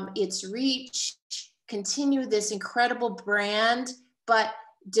its reach, continue this incredible brand, but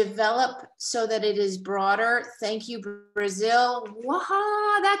develop so that it is broader. Thank you, Brazil.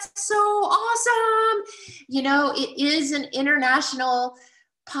 Wow, that's so awesome. It is an international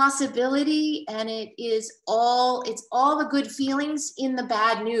possibility, and it's all the good feelings in the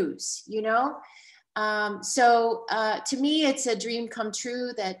bad news, So to me, it's a dream come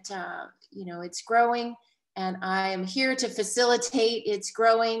true that, it's growing, and I am here to facilitate its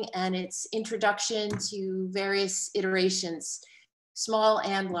growing and its introduction to various iterations, small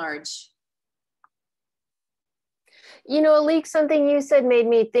and large. Alix, something you said made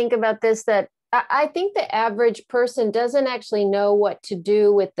me think about this, that I think the average person doesn't actually know what to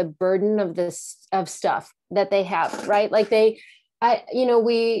do with the burden of stuff that they have, right? Like we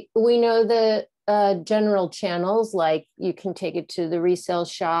know the general channels, like you can take it to the resale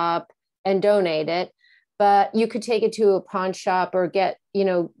shop and donate it. but you could take it to a pawn shop or get, you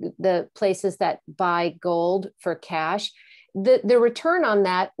know, the places that buy gold for cash. The return on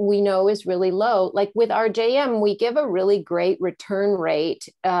that we know is really low. Like with RJM, we give a really great return rate.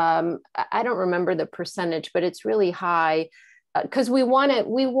 I don't remember the percentage, but it's really high because we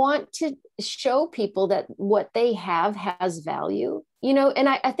want to show people that what they have has value, you know. And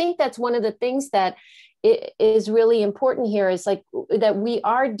I think that's one of the things that is really important here is like that we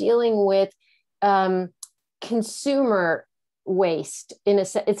are dealing with consumer waste in a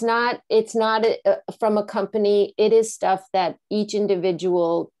sense. It's not from a company. It is stuff that each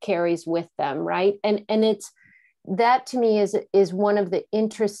individual carries with them, right? And it's that to me is one of the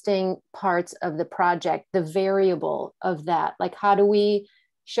interesting parts of the project, the variable of that. Like, how do we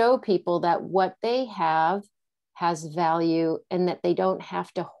show people that what they have has value and that they don't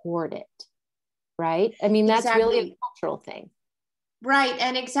have to hoard it, right? I mean, that's Exactly. really a cultural thing. Right.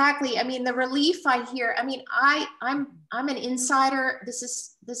 And exactly. I mean, the relief I hear, I mean, I'm an insider. This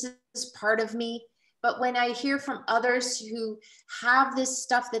is part of me. But when I hear from others who have this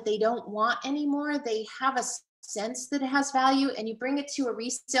stuff that they don't want anymore, they have a sense that it has value, and you bring it to a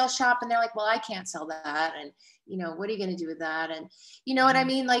resale shop and they're like, well, I can't sell that. And, you know, what are you going to do with that? And you know what I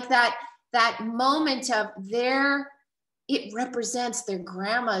mean? Like that moment of it represents their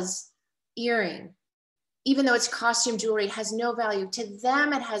grandma's earring. Even though it's costume jewelry, it has no value. To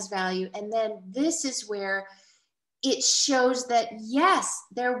them, it has value. And then this is where it shows that, yes,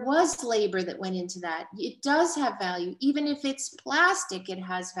 there was labor that went into that. It does have value. Even if it's plastic, it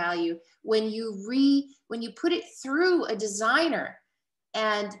has value when you put it through a designer,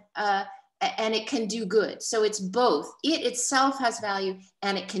 and it can do good. So it's both. It itself has value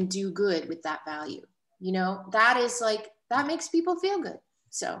and it can do good with that value. You know, that makes people feel good.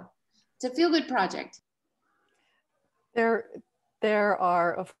 So it's a feel-good project. There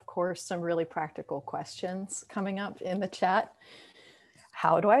are, of course, some really practical questions coming up in the chat.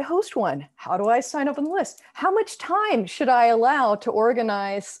 How do I host one? How do I sign up on the list? How much time should I allow to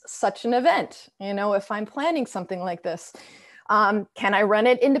organize such an event? You know, if I'm planning something like this, can I run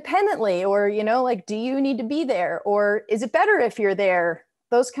it independently? Or, you know, like, do you need to be there? Or is it better if you're there?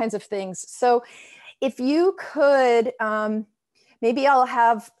 Those kinds of things. So if you could, maybe I'll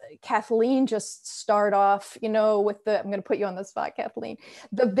have Kathleen just start off, you know, with I'm going to put you on the spot, Kathleen,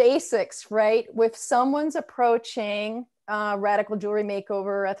 the basics, right? If someone's approaching Radical Jewelry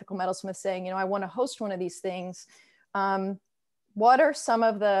Makeover, Ethical Metalsmith, saying, you know, I want to host one of these things. What are some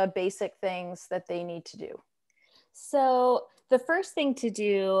of the basic things that they need to do? So the first thing to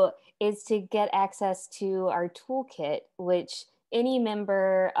do is to get access to our toolkit, which any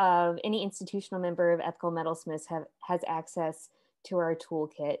institutional member of Ethical Metalsmiths has access to our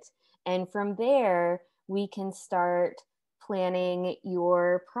toolkit. And from there, we can start planning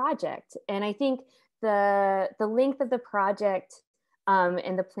your project. And I think the length of the project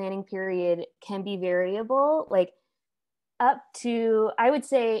and the planning period can be variable, like up to, I would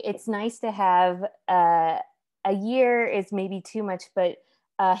say it's nice to have a year is maybe too much, but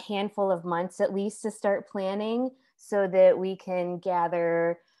a handful of months at least to start planning, so that we can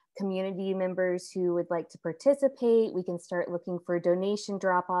gather community members who would like to participate. We can start looking for donation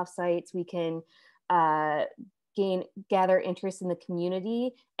drop-off sites. We can gather interest in the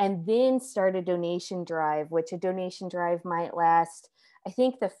community, and then start a donation drive, which a donation drive might last. I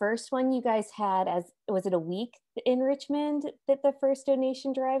think the first one you guys had, was it a week in Richmond that the first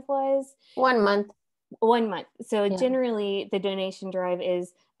donation drive was? 1 month. 1 month. So Yeah. Generally the donation drive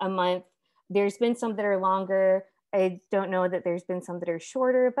is a month. There's been some that are longer. I don't know that there's been some that are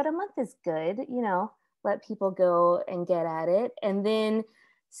shorter, but a month is good, you know, let people go and get at it. And then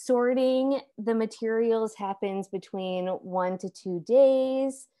sorting the materials happens between 1 to 2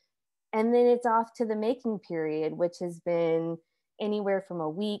 days. And then it's off to the making period, which has been anywhere from a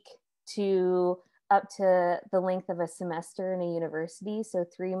week to up to the length of a semester in a university, so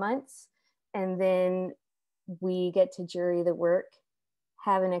 3 months. And then we get to jury the work,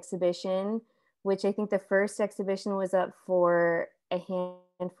 have an exhibition, which I think the first exhibition was up for a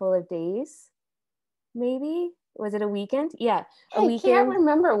handful of days, maybe. Was it a weekend? Yeah, a weekend. I can't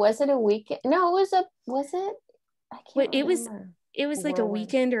remember. Was it a weekend? No, was it? I can't remember. It was like a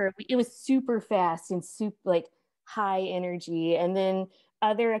weekend, or it was super fast and super like high energy. And then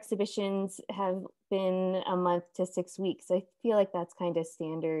other exhibitions have been a month to 6 weeks. I feel like that's kind of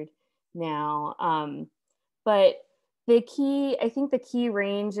standard now. But I think the key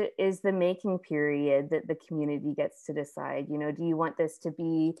range is the making period that the community gets to decide. You know, do you want this to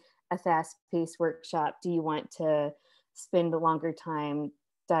be a fast-paced workshop? Do you want to spend a longer time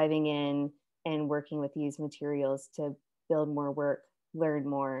diving in and working with these materials to build more work, learn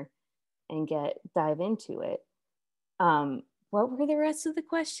more, and dive into it. What were the rest of the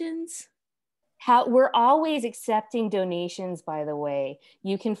questions? We're always accepting donations, by the way.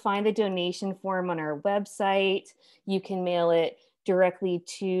 You can find the donation form on our website. You can mail it directly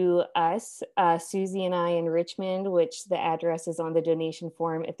to us, Susie and I in Richmond, which the address is on the donation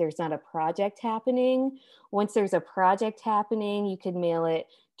form if there's not a project happening. Once there's a project happening, you can mail it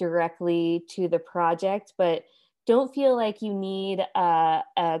directly to the project, but don't feel like you need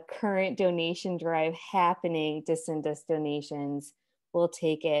a current donation drive happening to send us donations. We'll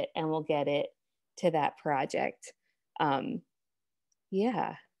take it and we'll get it to that project.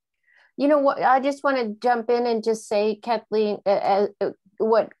 Yeah. You know what, I just want to jump in and just say, Kathleen, add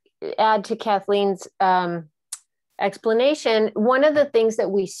to Kathleen's explanation. One of the things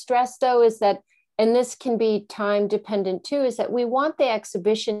that we stress though is that, and this can be time dependent too, is that we want the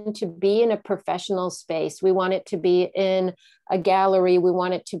exhibition to be in a professional space. We want it to be in a gallery. We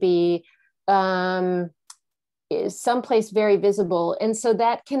want it to be someplace very visible. And so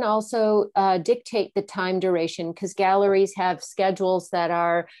that can also dictate the time duration, because galleries have schedules that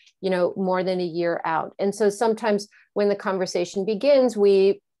are, more than a year out. And so sometimes when the conversation begins,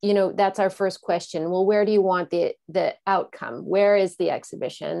 that's our first question. Well, where do you want the outcome? Where is the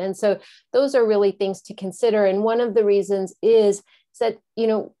exhibition? And so those are really things to consider. And one of the reasons is that,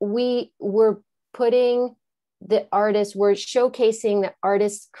 we're putting the artists, we're showcasing the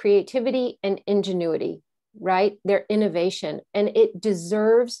artist's creativity and ingenuity, right? Their innovation, and it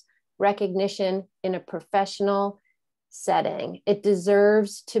deserves recognition in a professional setting. It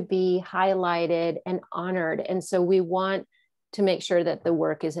deserves to be highlighted and honored. And so we want to make sure that the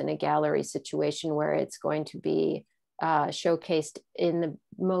work is in a gallery situation where it's going to be showcased in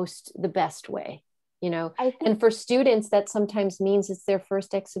the best way, and for students, that sometimes means it's their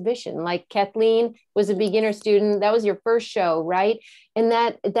first exhibition. Like Kathleen was a beginner student. That was your first show, right? And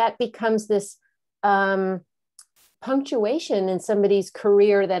that becomes this punctuation in somebody's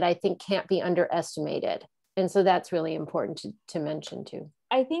career that I think can't be underestimated. And so that's really important to mention too.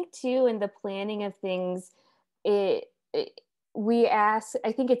 I think too, in the planning of things, I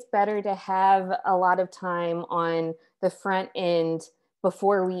think it's better to have a lot of time on the front end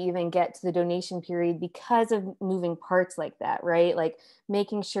before we even get to the donation period, because of moving parts like that, right? Like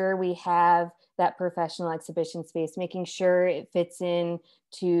making sure we have that professional exhibition space, making sure it fits in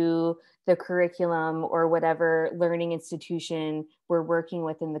to the curriculum or whatever learning institution we're working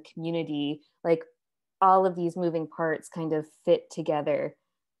with in the community. Like all of these moving parts kind of fit together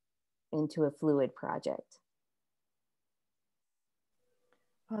into a fluid project.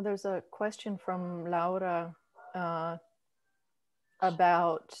 There's a question from Laura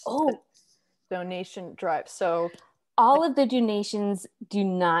about donation drive. So all of the donations do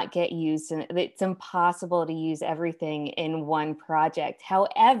not get used, and it's impossible to use everything in one project.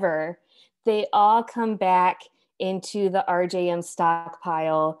 However, they all come back into the RJM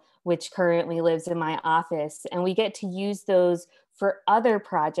stockpile, which currently lives in my office, and we get to use those for other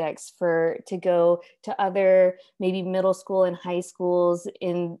projects, to go to other maybe middle school and high schools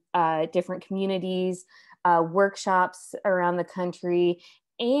in different communities, workshops around the country.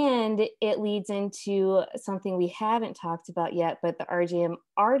 And it leads into something we haven't talked about yet, but the RJM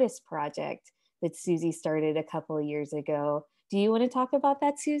Artist Project that Susie started a couple of years ago. Do you want to talk about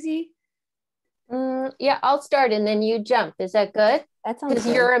that, Susie? Yeah, I'll start and then you jump. Is that good? That sounds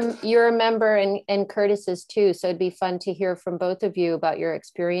good. Because you're a member and Curtis is too. So it'd be fun to hear from both of you about your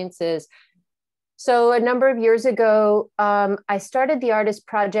experiences. So a number of years ago, I started the Artist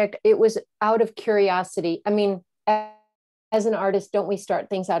Project. It was out of curiosity. I mean, as an artist, don't we start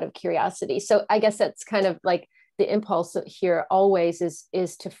things out of curiosity? So I guess that's kind of like the impulse here always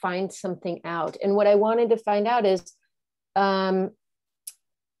is to find something out. And what I wanted to find out is,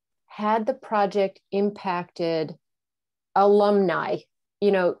 had the project impacted alumni,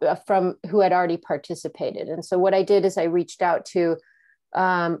 from who had already participated? And so what I did is I reached out to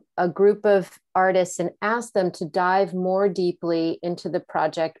a group of artists and asked them to dive more deeply into the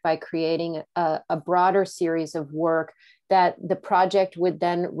project by creating a broader series of work that the project would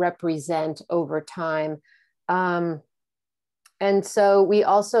then represent over time. And so we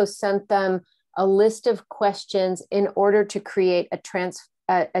also sent them a list of questions in order to create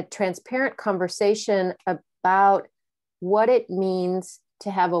a transparent conversation about what it means to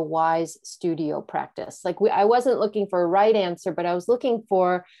have a wise studio practice. Like I wasn't looking for a right answer, but I was looking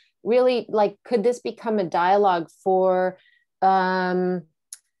for really, like, could this become a dialogue for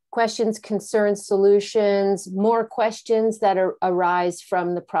questions, concerns, solutions, more questions that arise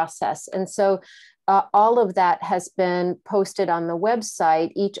from the process. And so all of that has been posted on the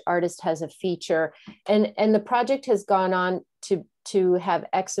website. Each artist has a feature, and the project has gone on to have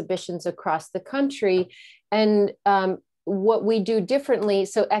exhibitions across the country. And what we do differently,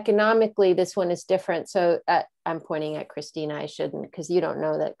 so economically, this one is different. So I'm pointing at Christina, I shouldn't, because you don't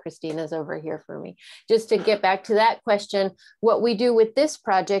know that Christina's over here for me. Just to get back to that question, what we do with this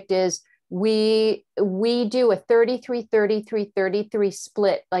project is we do a 33-33-33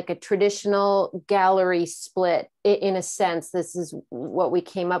 split, like a traditional gallery split. In a sense, this is what we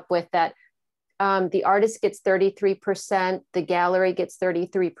came up with, that the artist gets 33%, the gallery gets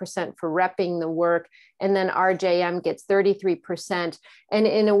 33% for repping the work, and then RJM gets 33%. And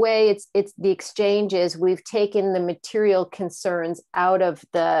in a way, it's the exchange is we've taken the material concerns out of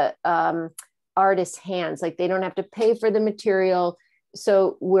the artist's hands. Like, they don't have to pay for the material.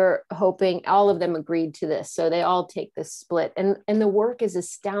 So we're hoping all of them agreed to this. So they all take this split, and the work is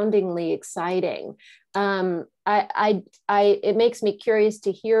astoundingly exciting. It makes me curious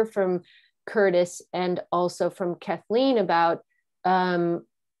to hear from Curtis and also from Kathleen about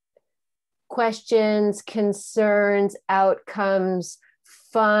questions, concerns, outcomes,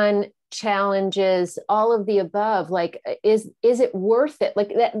 fun, challenges, all of the above. Like, is it worth it?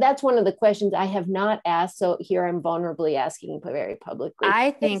 Like, that's one of the questions I have not asked. So here I'm vulnerably asking very publicly.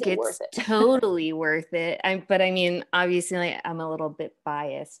 I think it's totally worth it. But I mean, obviously, like, I'm a little bit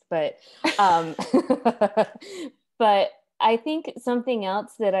biased, but but I think something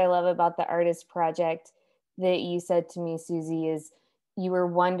else that I love about the artist project that you said to me, Susie, is you were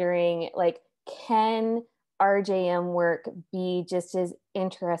wondering, like, can RJM work be just as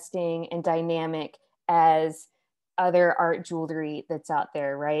interesting and dynamic as other art jewelry that's out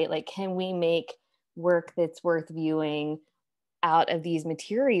there, right? Like, can we make work that's worth viewing out of these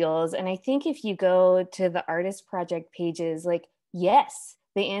materials? And I think if you go to the artist project pages, like, yes,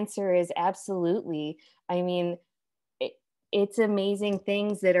 the answer is absolutely. I mean, it's amazing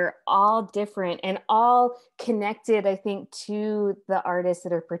things that are all different and all connected, I think, to the artists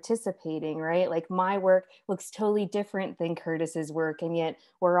that are participating, right? Like, my work looks totally different than Curtis's work, and yet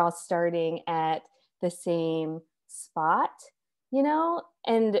we're all starting at the same spot, you know?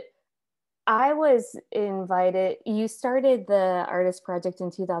 And I was invited, you started the artist project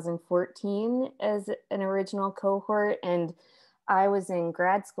in 2014 as an original cohort, and I was in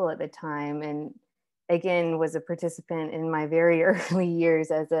grad school at the time, and again, was a participant in my very early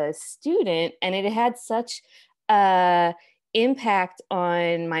years as a student, and it had such an impact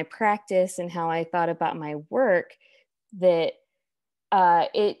on my practice and how I thought about my work that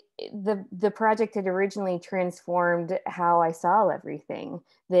the project had originally transformed how I saw everything,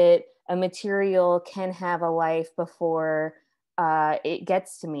 that a material can have a life before it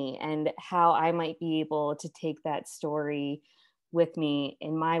gets to me, and how I might be able to take that story with me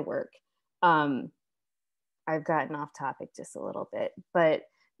in my work. I've gotten off topic just a little bit, but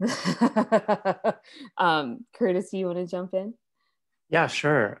Curtis, do you want to jump in? Yeah,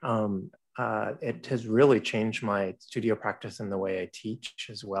 sure. It has really changed my studio practice and the way I teach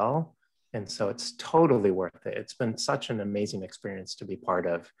as well. And so it's totally worth it. It's been such an amazing experience to be part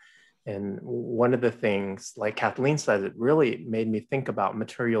of. And one of the things, like Kathleen said, it really made me think about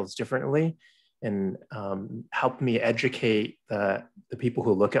materials differently, and help me educate the people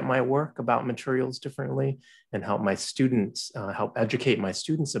who look at my work about materials differently, and help my students, help educate my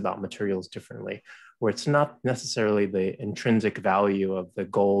students about materials differently, where it's not necessarily the intrinsic value of the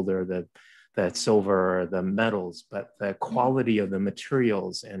gold or the silver or the metals, but the quality of the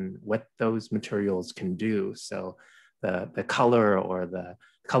materials and what those materials can do. So the color, or the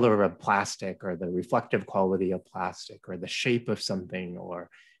color of plastic, or the reflective quality of plastic, or the shape of something, or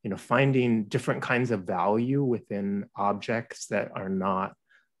finding different kinds of value within objects that are not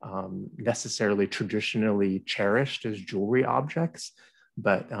necessarily traditionally cherished as jewelry objects.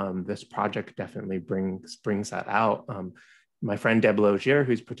 But this project definitely brings that out. My friend Deb Logier,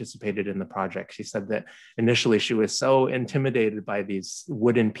 who's participated in the project, she said that initially she was so intimidated by these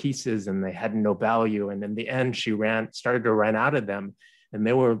wooden pieces and they had no value. And in the end, she started to run out of them, and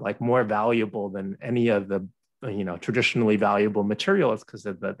they were like more valuable than any of the traditionally valuable materials, because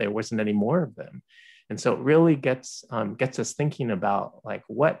there wasn't any more of them. And so it really gets us thinking about, like,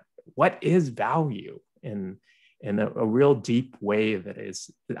 what is value in a real deep way that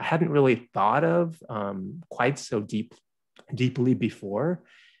I hadn't really thought of quite so deeply before.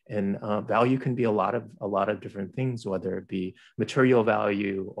 And value can be a lot of different things, whether it be material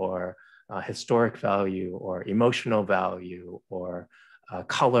value, or historic value, or emotional value, or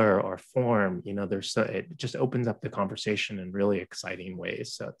color or form. It just opens up the conversation in really exciting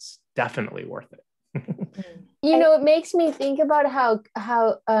ways. So it's definitely worth it. It makes me think about how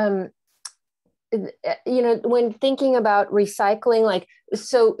you know, when thinking about recycling, like,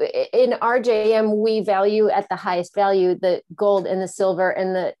 so in RJM, we value at the highest value the gold and the silver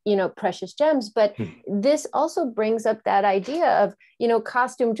and the, you know, precious gems. But this also brings up that idea of, you know,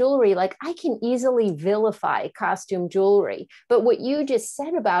 costume jewelry. Like, I can easily vilify costume jewelry, but what you just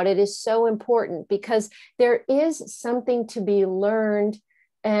said about it is so important, because there is something to be learned,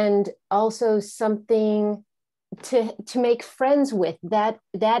 and also something to make friends with, that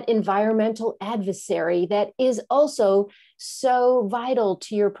environmental adversary that is also so vital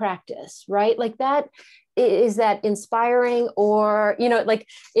to your practice, right? Like, that is that inspiring, or, you know, like,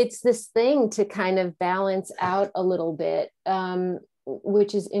 it's this thing to kind of balance out a little bit,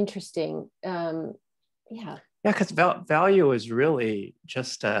 which is interesting. Yeah, because value is really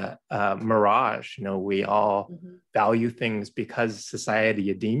just a mirage. You know, we all value things because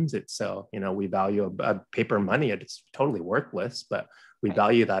society deems it so. You know, we value a paper money; it's totally worthless, but we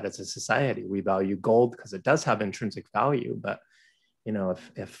value that as a society. We value gold because it does have intrinsic value. But you know,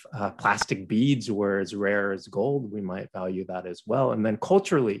 if plastic beads were as rare as gold, we might value that as well. And then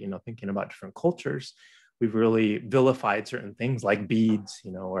culturally, you know, thinking about different cultures, we've really vilified certain things like beads,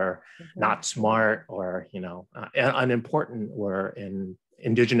 you know, or not smart, or, you know, unimportant, or in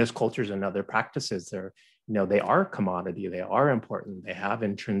indigenous cultures and other practices, they're, you know, they are commodity, they are important, they have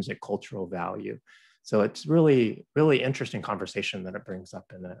intrinsic cultural value. So it's really, really interesting conversation that it brings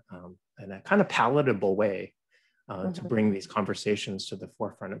up in a kind of palatable way to bring these conversations to the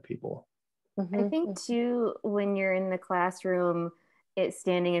forefront of people. I think too, when you're in the classroom, it's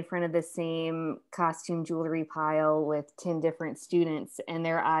standing in front of the same costume jewelry pile with 10 different students, and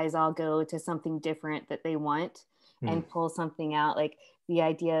their eyes all go to something different that they want and pull something out, like the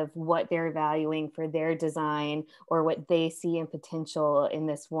idea of what they're valuing for their design, or what they see in potential in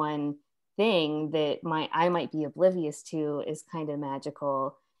this one thing that I might be oblivious to, is kind of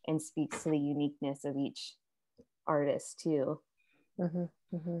magical and speaks to the uniqueness of each artist too.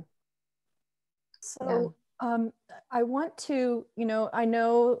 So I want to, you know, I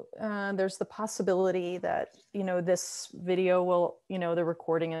know there's the possibility that, you know, this video will, you know, the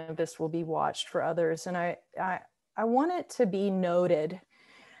recording of this will be watched for others. And I want it to be noted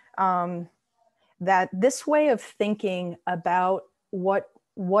that this way of thinking about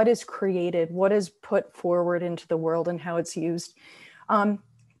what is created, what is put forward into the world, and how it's used,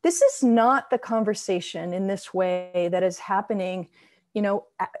 this is not the conversation in this way that is happening, you know,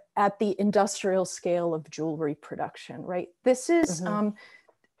 at the industrial scale of jewelry production, right? This is, and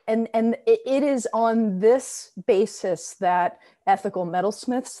it is on this basis that Ethical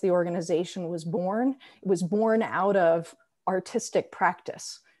Metalsmiths, the organization, was born. It was born out of artistic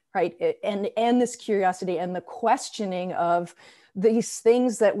practice, right? And this curiosity and the questioning of these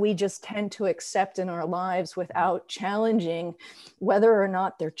things that we just tend to accept in our lives without challenging whether or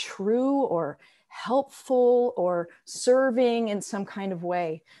not they're true or helpful or serving in some kind of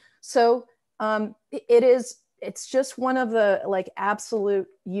way. So it's just one of the like absolute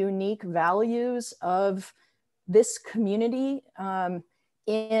unique values of this community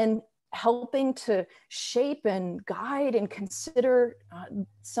in helping to shape and guide and consider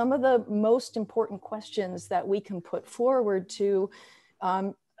some of the most important questions that we can put forward to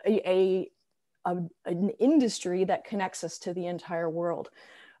an industry that connects us to the entire world.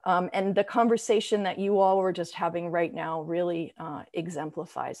 And the conversation that you all were just having right now really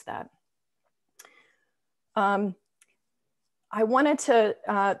exemplifies that. I wanted to,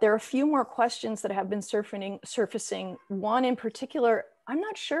 there are a few more questions that have been surfacing. One in particular, I'm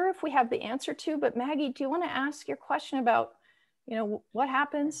not sure if we have the answer to, but Maggie, do you want to ask your question about, you know, what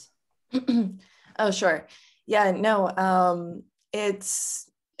happens? Oh, sure. Yeah, no, it's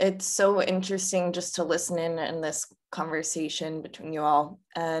so interesting just to listen in this conversation between you all.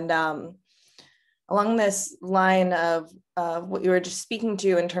 And along this line of what you were just speaking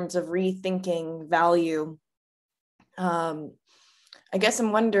to in terms of rethinking value, I guess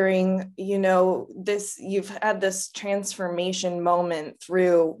I'm wondering, you know, you've had this transformation moment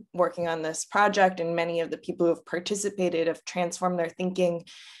through working on this project, and many of the people who have participated have transformed their thinking.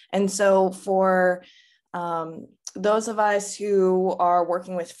 And so for those of us who are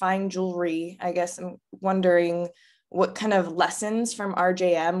working with fine jewelry, I guess I'm wondering, what kind of lessons from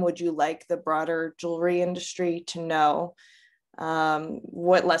RJM would you like the broader jewelry industry to know?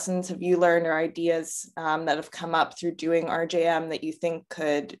 What lessons have you learned or ideas that have come up through doing RJM that you think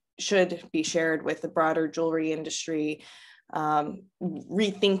should be shared with the broader jewelry industry?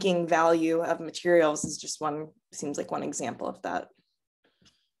 Rethinking value of materials is just seems like one example of that.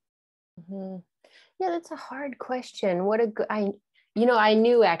 Yeah, that's a hard question. You know, I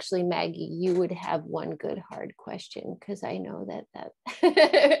knew actually, Maggie, you would have one good hard question, because I know that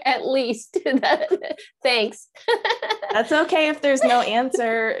at least thanks. That's okay if there's no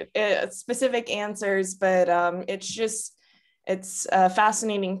answer, specific answers, but it's a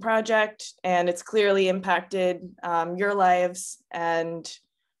fascinating project, and it's clearly impacted your lives. And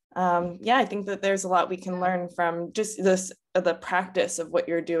yeah, I think that there's a lot we can learn from just the practice of what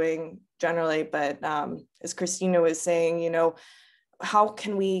you're doing generally. But as Christina was saying, you know, how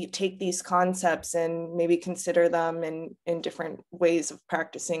can we take these concepts and maybe consider them in different ways of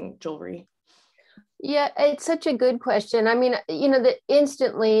practicing jewelry? Yeah, it's such a good question. I mean, you know, that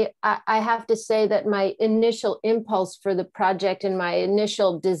instantly I have to say that my initial impulse for the project and my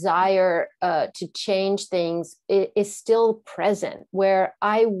initial desire to change things is still present, where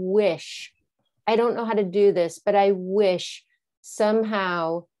I wish, I don't know how to do this, but I wish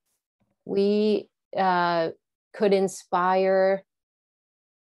somehow we could inspire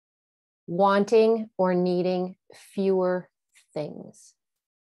wanting or needing fewer things.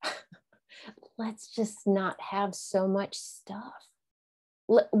 Let's just not have so much stuff.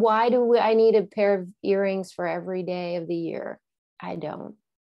 Why do I need a pair of earrings for every day of the year? I don't,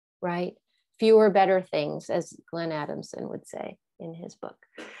 right? Fewer, better things, as Glenn Adamson would say in his book.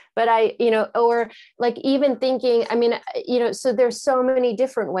 But you know, or like even thinking, I mean, you know, so there's so many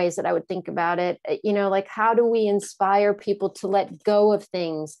different ways that I would think about it, you know, like how do we inspire people to let go of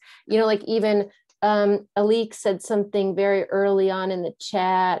things? You know, like even Alik said something very early on in the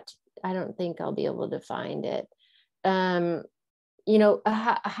chat. I don't think I'll be able to find it. You know,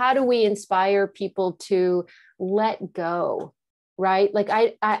 how do we inspire people to let go, right? Like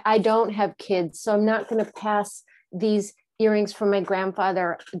I don't have kids, so I'm not going to pass these earrings from my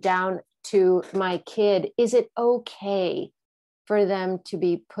grandfather down to my kid. Is it okay for them to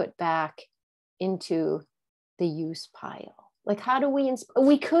be put back into the use pile? Like, how do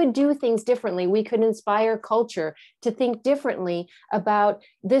we could do things differently. We could inspire culture to think differently about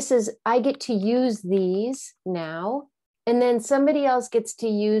I get to use these now, and then somebody else gets to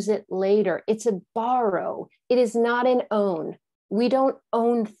use it later. It's a borrow. It is not an own. We don't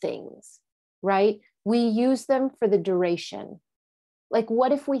own things, right? We use them for the duration. Like,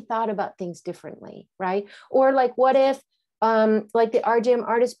 what if we thought about things differently, right? Or like, what if, like the RJM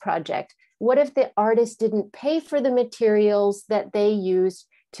Artist Project, what if the artist didn't pay for the materials that they used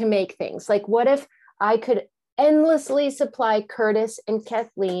to make things? Like, what if I could endlessly supply Curtis and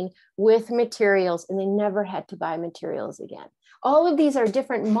Kathleen with materials and they never had to buy materials again? All of these are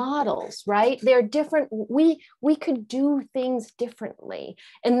different models, right? They're different. We could do things differently.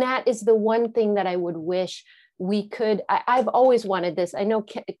 And that is the one thing that I would wish we could. I've always wanted this. I know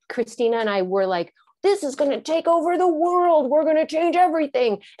Christina and I were like, this is going to take over the world. We're going to change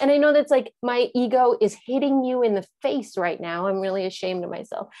everything. And I know that's like my ego is hitting you in the face right now. I'm really ashamed of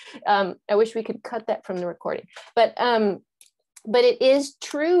myself. I wish we could cut that from the recording. But it is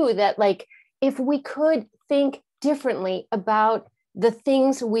true that, like, if we could think differently about the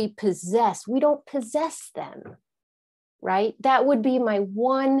things we possess, we don't possess them, right? That would be my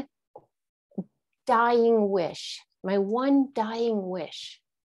one dying wish. My one dying wish.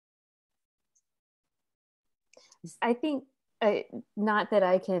 I think, not that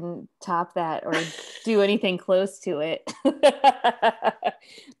I can top that or do anything close to it,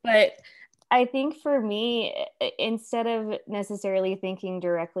 but I think for me, instead of necessarily thinking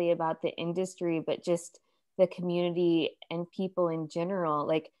directly about the industry, but just the community and people in general,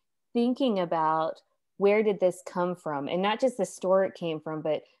 like thinking about where did this come from, and not just the store it came from,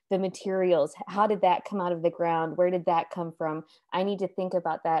 but the materials. How did that come out of the ground? Where did that come from? I need to think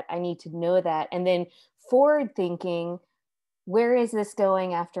about that. I need to know that. And then forward thinking, where is this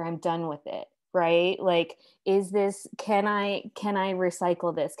going after I'm done with it? Right? Like, can I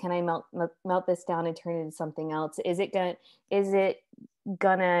recycle this? Can I melt this down and turn it into something else? Is it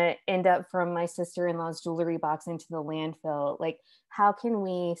gonna end up from my sister-in-law's jewelry box into the landfill? Like, how can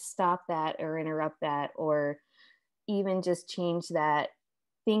we stop that or interrupt that, or even just change that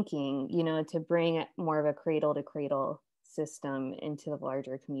thinking, you know, to bring more of a cradle to cradle system into the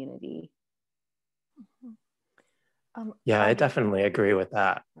larger community? Yeah, I definitely agree with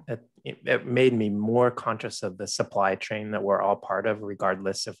that. It made me more conscious of the supply chain that we're all part of,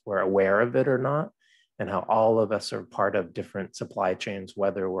 regardless if we're aware of it or not, and how all of us are part of different supply chains,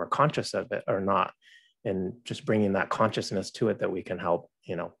 whether we're conscious of it or not. And just bringing that consciousness to it, that we can help,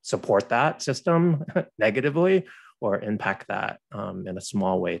 you know, support that system negatively or impact that in a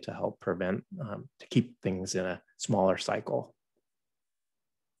small way to help prevent, to keep things in a smaller cycle.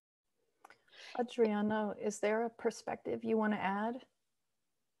 Adriana, is there a perspective you want to add?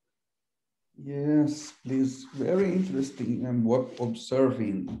 Yes, please. Very interesting. And what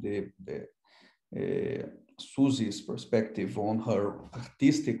observing Susie's perspective on her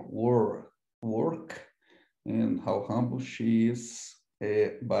artistic work and how humble she is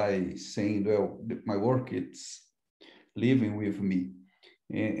by saying, well, my work it's living with me.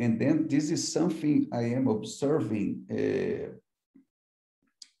 And then this is something I am observing.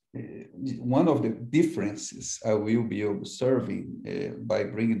 One of the differences I will be observing by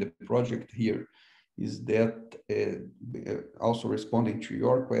bringing the project here is that also responding to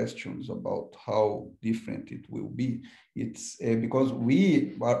your questions about how different it will be, it's because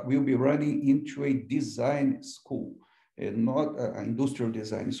we will be running into a design school, not an industrial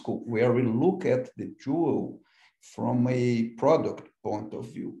design school, where we look at the jewel from a product point of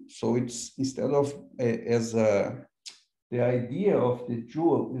view. So it's instead of the idea of the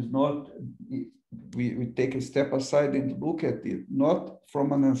jewel is not, we take a step aside and look at it, not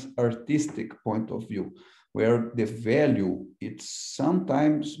from an artistic point of view, where the value, it's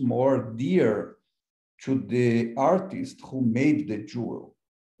sometimes more dear to the artist who made the jewel.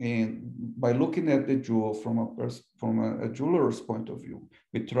 And by looking at the jewel from a jeweler's point of view,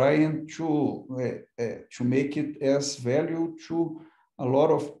 we try and to make it as value to a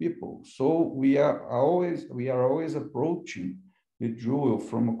lot of people. So we are always approaching the jewel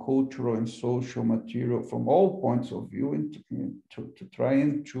from a cultural and social material from all points of view, and to try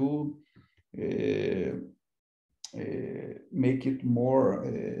and to make it more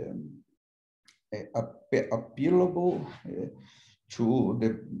appealable to the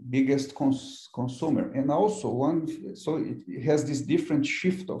biggest consumer. And also so it has this different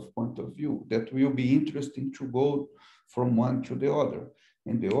shift of point of view that will be interesting to go from one to the other.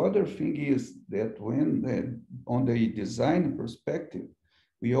 And the other thing is that when on the design perspective,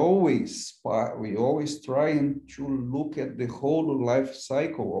 we always try and to look at the whole life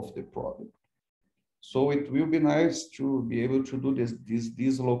cycle of the product. So it will be nice to be able to do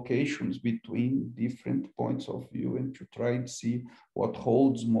these locations between different points of view and to try and see what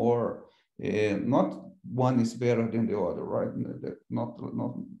holds more. Not one is better than the other, right? Not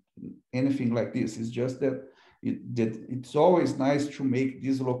anything like this. It's just that it's always nice to make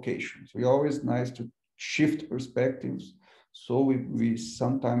these locations. It's always nice to shift perspectives. So we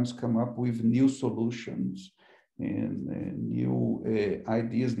sometimes come up with new solutions and new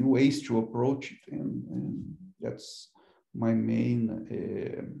ideas, new ways to approach it. And that's my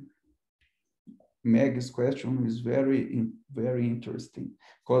main, Meg's question is very interesting,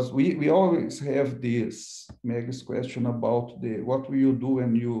 because we always have this Meg's question about what will you do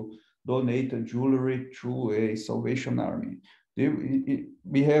when you donate a jewelry to a Salvation Army.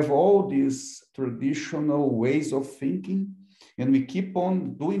 We have all these traditional ways of thinking, and we keep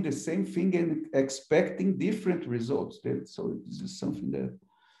on doing the same thing and expecting different results. So this is something that,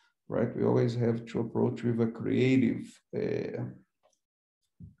 right, we always have to approach with a creative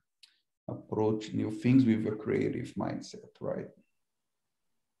approach new things with a creative mindset, right?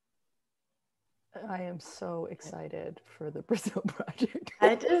 I am so excited for the Brazil project.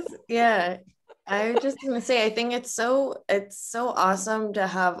 I just want to say, I think it's so awesome to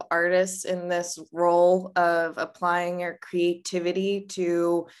have artists in this role of applying their creativity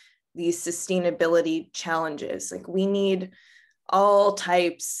to these sustainability challenges. Like, we need all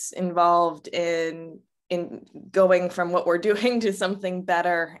types involved in going from what we're doing to something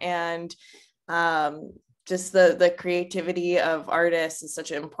better. And just the creativity of artists is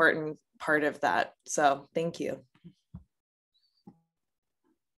such an important part of that. So thank you.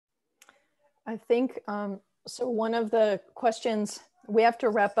 I think, so one of the questions, we have to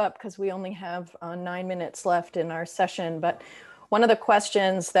wrap up because we only have 9 minutes left in our session, but one of the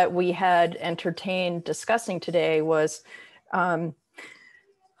questions that we had entertained discussing today was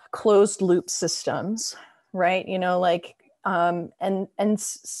closed loop systems, right? You know, like, and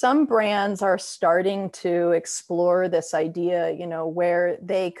some brands are starting to explore this idea, you know, where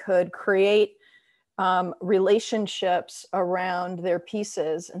they could create relationships around their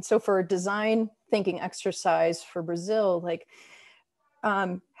pieces. And so for a design thinking exercise for Brazil, like,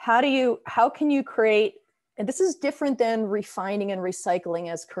 how can you create, and this is different than refining and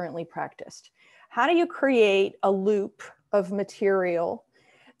recycling as currently practiced. How do you create a loop of material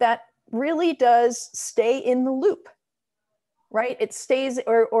that really does stay in the loop, right? It stays,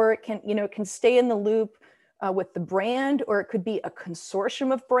 or it can, you know, it can stay in the loop with the brand, or it could be a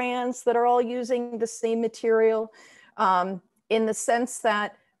consortium of brands that are all using the same material, in the sense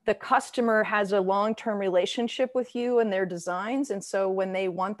that the customer has a long-term relationship with you and their designs. And so when they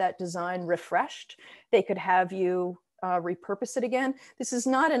want that design refreshed, they could have you repurpose it again. This is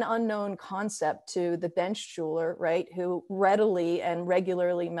not an unknown concept to the bench jeweler, right, who readily and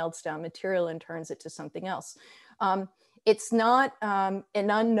regularly melts down material and turns it to something else. It's not an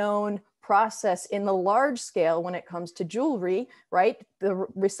unknown process in the large scale when it comes to jewelry, right? The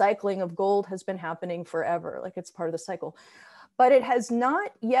recycling of gold has been happening forever, like it's part of the cycle. But it has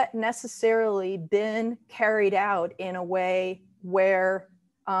not yet necessarily been carried out in a way where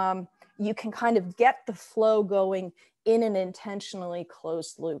you can kind of get the flow going in an intentionally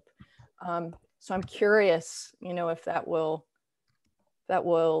closed loop. So I'm curious, you know, if that will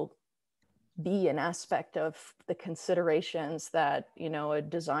be an aspect of the considerations that, you know, a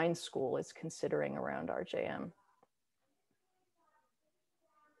design school is considering around RJM.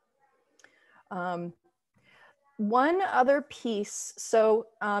 One other piece, so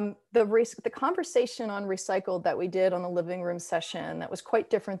the conversation on recycled that we did on the living room session, that was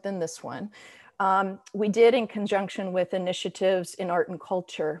quite different than this one. We did in conjunction with initiatives in art and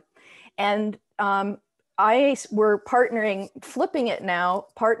culture. And we're partnering, flipping it now,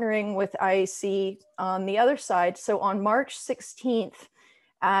 partnering with IAC on the other side. So on March 16th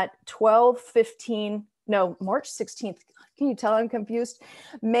at 12:15, no, March 16th, can you tell I'm confused?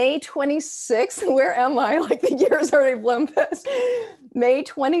 May 26th, where am I? Like the year's already blown past. May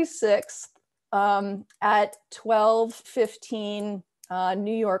 26th at 12:15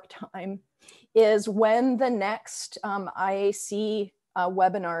 New York time is when the next IAC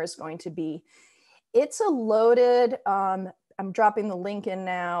webinar is going to be. It's a loaded, I'm dropping the link in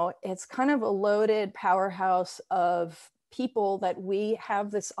now. It's kind of a loaded powerhouse of people that we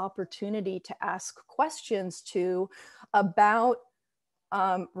have this opportunity to ask questions to about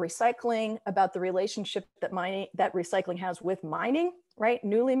recycling, about the relationship that recycling has with mining, right?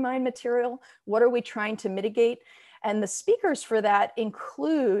 Newly mined material. What are we trying to mitigate? And the speakers for that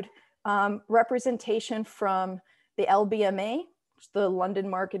include representation from the LBMA, the London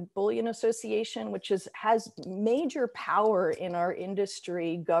Market Bullion Association, which has major power in our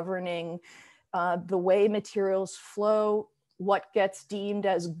industry governing the way materials flow, what gets deemed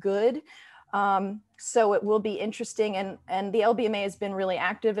as good. So it will be interesting. And the LBMA has been really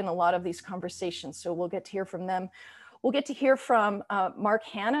active in a lot of these conversations. So we'll get to hear from them. We'll get to hear from Mark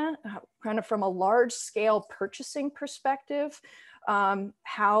Hanna, kind of from a large scale purchasing perspective,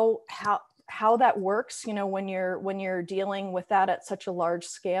 how that works, you know, when you're dealing with that at such a large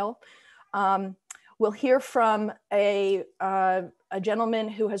scale. We'll hear from a gentleman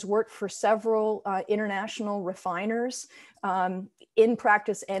who has worked for several international refiners in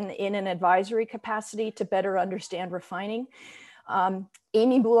practice and in an advisory capacity to better understand refining.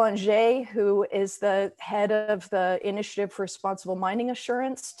 Amy Boulanger, who is the head of the Initiative for Responsible Mining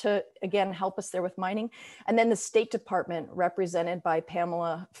Assurance, to again help us there with mining. And then the State Department, represented by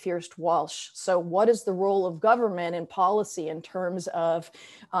Pamela Fierst-Walsh. So what is the role of government and policy in terms of,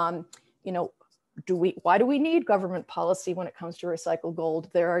 you know, why do we need government policy when it comes to recycled gold?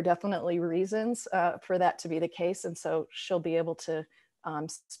 There are definitely reasons for that to be the case. And so she'll be able to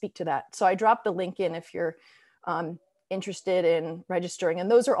speak to that. So I dropped the link in if you're interested in registering,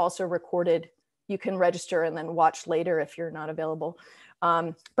 and those are also recorded. You can register and then watch later if you're not available.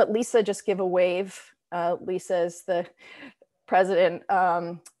 But Lisa, just give a wave. Lisa is the president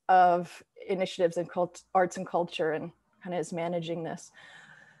of Initiatives in Arts and Culture and kind of is managing this.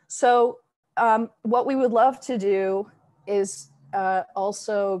 So what we would love to do is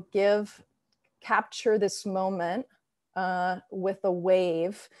also capture this moment with a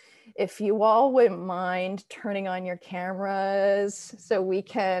wave. If you all wouldn't mind turning on your cameras so we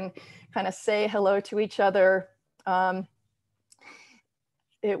can kind of say hello to each other,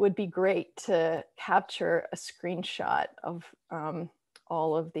 it would be great to capture a screenshot of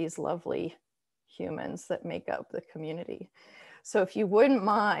all of these lovely humans that make up the community. So if you wouldn't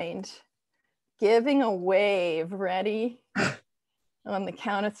mind giving a wave, ready? On the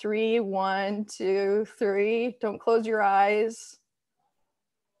count of 3, 1, 2, 3. Don't close your eyes.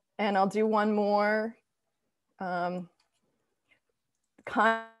 And I'll do one more.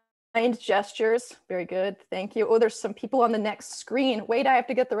 Kind gestures, very good, thank you. Oh, there's some people on the next screen. Wait, I have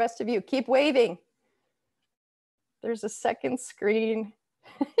to get the rest of you. Keep waving. There's a second screen.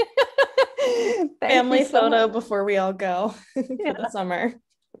 Family photo before we all go for the summer.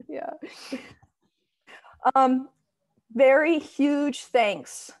 Yeah. Very huge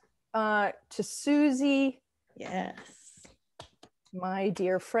thanks to Susie. Yes. My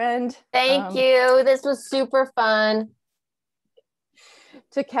dear friend. Thank you. This was super fun.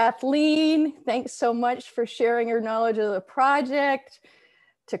 To Kathleen, thanks so much for sharing your knowledge of the project.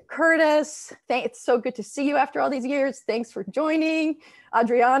 To Curtis, it's so good to see you after all these years. Thanks for joining.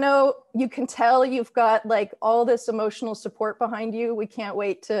 Adriano, you can tell you've got like all this emotional support behind you. We can't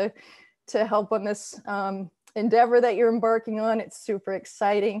wait to help on this endeavor that you're embarking on. It's super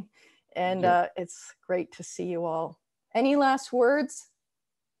exciting, and it's great to see you all. Any last words?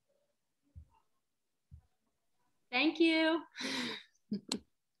 Thank you.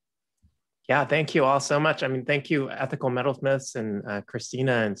 Yeah, thank you all so much. I mean, thank you, Ethical Metalsmiths, and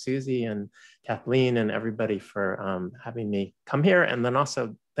Christina and Susie and Kathleen and everybody for having me come here. And then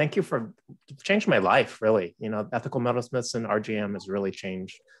also thank you for changing my life, really. You know, Ethical Metalsmiths and RGM has really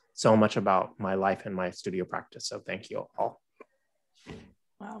changed so much about my life and my studio practice. So thank you all.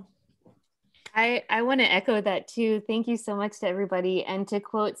 Wow. I want to echo that too. Thank you so much to everybody. And to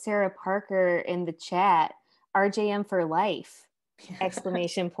quote Sarah Parker in the chat, RJM for life.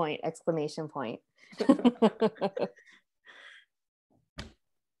 Exclamation point, exclamation point.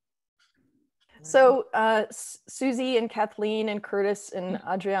 So Susie and Kathleen and Curtis and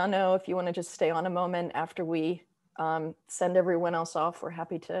Adriano, if you want to just stay on a moment after we send everyone else off, we're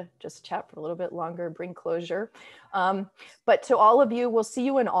happy to just chat for a little bit longer, bring closure. But to all of you, we'll see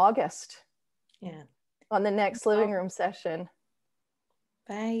you in August. Yeah. On the next living room session.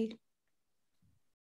 Bye.